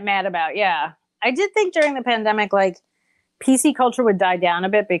choose to get mad about. Yeah. I did think during the pandemic, like PC culture would die down a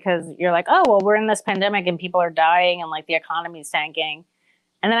bit because you're like, oh, well, we're in this pandemic and people are dying and like the economy's tanking.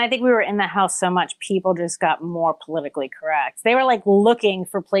 And then I think we were in the house so much, people just got more politically correct. They were like looking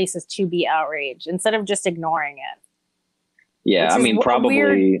for places to be outraged instead of just ignoring it. Yeah, I mean, probably.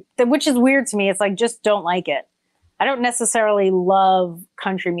 Weird, which is weird to me. It's like, just don't like it. I don't necessarily love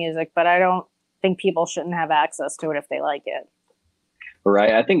country music, but I don't think people shouldn't have access to it if they like it.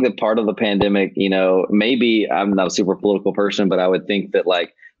 Right. I think that part of the pandemic, you know, maybe I'm not a super political person, but I would think that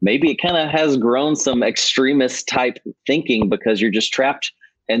like maybe it kind of has grown some extremist type thinking because you're just trapped.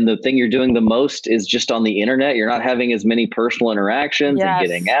 And the thing you're doing the most is just on the internet. You're not having as many personal interactions and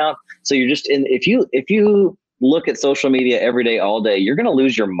getting out. So you're just if you look at social media every day, all day, you're going to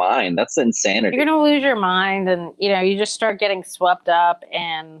lose your mind. That's insanity. You're going to lose your mind. And, you know, you just start getting swept up.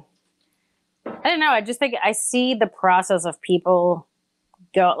 And I don't know. I just think I see the process of people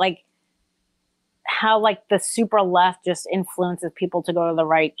go like how like the super left just influences people to go to the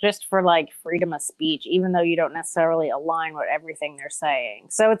right just for like freedom of speech, even though you don't necessarily align with everything they're saying.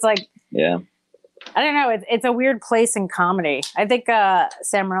 So it's like, yeah, I don't know. It's a weird place in comedy. I think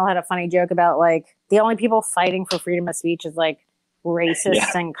Sam Morril had a funny joke about like the only people fighting for freedom of speech is like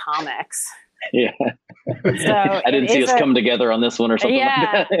racists and comics. Yeah. So I didn't see us come together on this one or something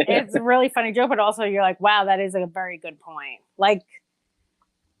like that. It's a really funny joke, but also you're like, wow, that is a very good point. Like,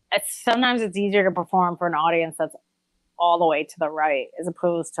 sometimes it's easier to perform for an audience that's all the way to the right as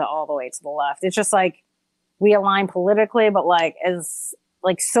opposed to all the way to the left. It's just like we align politically, but like as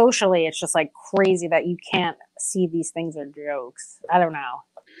like socially, it's just like crazy that you can't see these things are jokes. I don't know.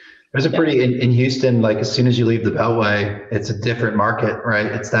 There's a pretty in Houston, like as soon as you leave the Beltway, it's a different market, right?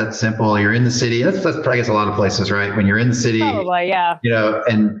 It's that simple. You're in the city. That's probably a lot of places, right? When you're in the city, probably, yeah. You know,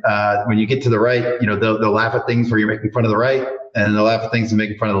 and when you get to the right, you know, they'll laugh at things where you're making fun of the right, and they'll laugh at things and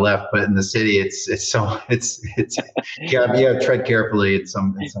making fun of the left. But in the city, it's you gotta tread carefully in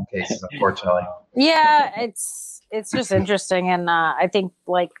some cases, unfortunately. Yeah, it's just interesting, and I think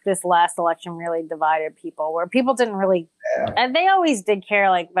like this last election really divided people, where people didn't really, and they always did care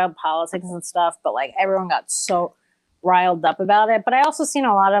like about politics and stuff, but like everyone got so riled up about it. But I also seen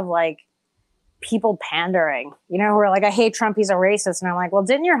a lot of like people pandering, you know, who are like, I hate Trump, he's a racist, and I'm like, well,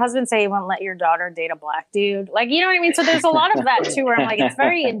 didn't your husband say he wouldn't let your daughter date a black dude? Like, you know what I mean? So there's a lot of that too, where I'm like, it's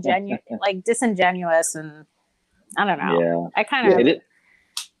very disingenuous, and I don't know. Yeah. I kind of.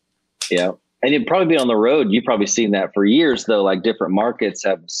 Yeah. And you'd probably be on the road. You've probably seen that for years, though. Like different markets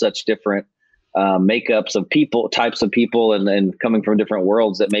have such different makeups of people, types of people, and coming from different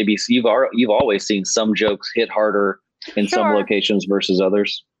worlds that maybe you've always seen some jokes hit harder in some Sure. locations versus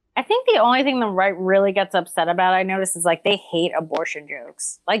others? I think the only thing the right really gets upset about, I notice, is like they hate abortion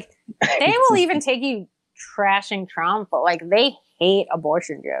jokes. Like they will even take you trashing Trump, but like they hate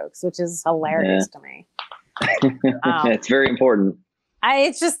abortion jokes, which is hilarious to me. It's very important.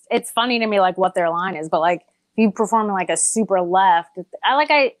 It's funny to me like what their line is, but like if you perform like a super left,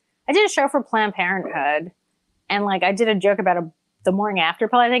 I did a show for Planned Parenthood, and like I did a joke about the morning after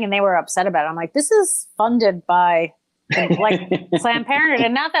pill, I think, and they were upset about it. I'm like, this is funded by like Planned Parenthood,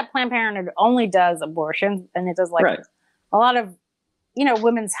 and not that Planned Parenthood only does abortion, and it does like a lot of, you know,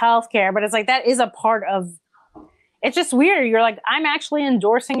 women's health care, but it's like that is a part of. It's just weird. You're like, I'm actually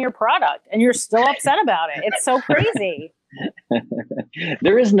endorsing your product, and you're still upset about it. It's so crazy.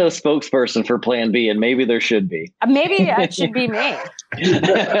 There is no spokesperson for Plan B, and maybe there should be. Maybe it should be me.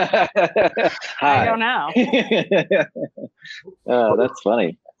 I don't know. That's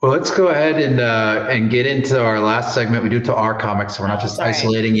funny. Well, let's go ahead and get into our last segment. We do to our comics, so we're not just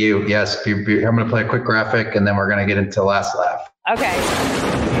isolating you. Yes, I'm going to play a quick graphic, and then we're going to get into Last Laugh. Okay.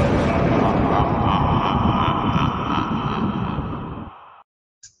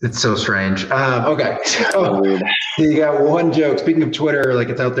 It's so strange. Okay, so you got one joke. Speaking of Twitter, like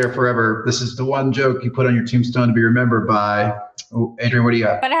it's out there forever. This is the one joke you put on your tombstone to be remembered by. Oh, Adrian, what do you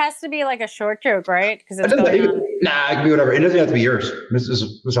got? But it has to be like a short joke, right? Because Nah, it can be whatever. It doesn't have to be yours. This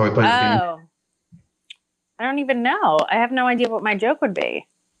is how we play this game. Oh, I don't even know. I have no idea what my joke would be.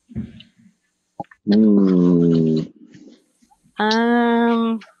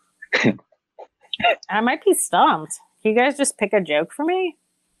 I might be stumped. Can you guys just pick a joke for me?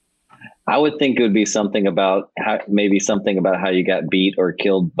 I would think it would be something about how you got beat or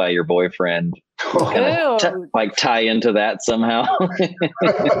killed by your boyfriend. Like tie into that somehow.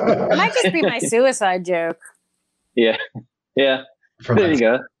 It might just be my suicide joke. Yeah. There you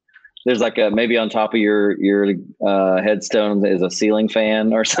go. There's like maybe on top of your headstone is a ceiling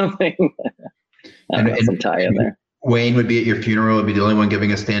fan or something. And some tie in there. Wayne would be at your funeral. Would be the only one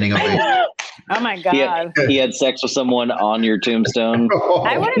giving a standing ovation. Oh my God. He had sex with someone on your tombstone.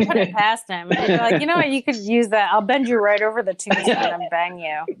 I wouldn't put it past him. I'd be like, you know what? You could use that. I'll bend you right over the tombstone and bang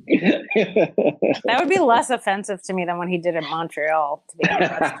you. That would be less offensive to me than when he did in Montreal, to be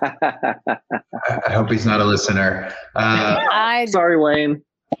honest. I hope he's not a listener. Sorry, Wayne.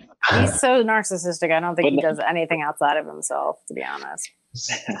 He's so narcissistic. I don't think he does anything outside of himself, to be honest.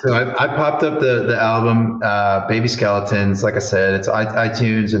 So I popped up the album, Baby Skeletons. Like I said, it's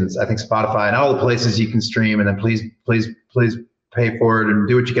iTunes and I think Spotify and all the places you can stream. And then please pay for it and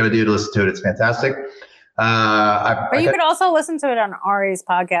do what you got to do to listen to it. It's fantastic. But you could also listen to it on Ari's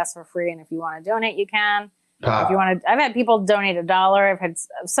podcast for free. And if you want to donate, you can. If you want to, I've had people donate $1. I've had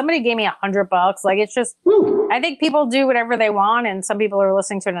somebody gave me $100. Like it's just, I think people do whatever they want, and some people are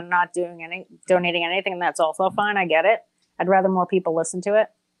listening to it and not donating anything, and that's also fine. I get it. I'd rather more people listen to it.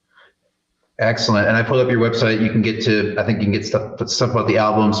 Excellent. And I pulled up your website. You can get stuff about the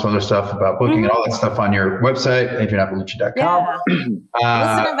album, some other stuff about booking and all that stuff on your website, adrianappalucci.com. Listen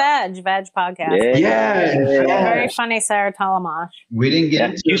to Veg podcast. Yeah. Very funny Sarah Talamash. We didn't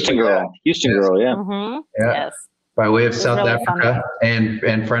get into Houston girl, yeah. Mm-hmm. Yeah. Yes. By way of South really Africa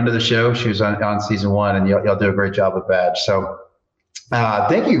and friend of the show. She was on season 1, and y'all do a great job with Veg. So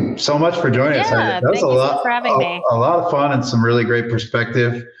thank you so much for joining us. That was thank you so much for having me. A lot of fun and some really great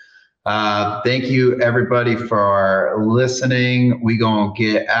perspective. Thank you everybody for listening. We gonna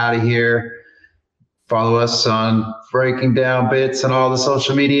get out of here. Follow us on Breaking Down Bits and all the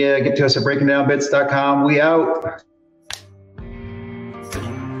social media. Get to us at breakingdownbits.com. We out.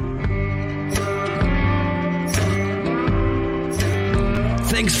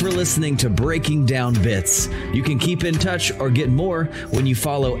 Thanks for listening to Breaking Down Bits. You can keep in touch or get more when you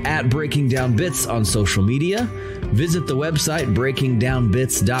follow at Breaking Down Bits on social media, visit the website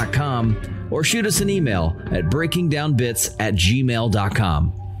breakingdownbits.com, or shoot us an email at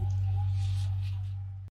breakingdownbits@gmail.com.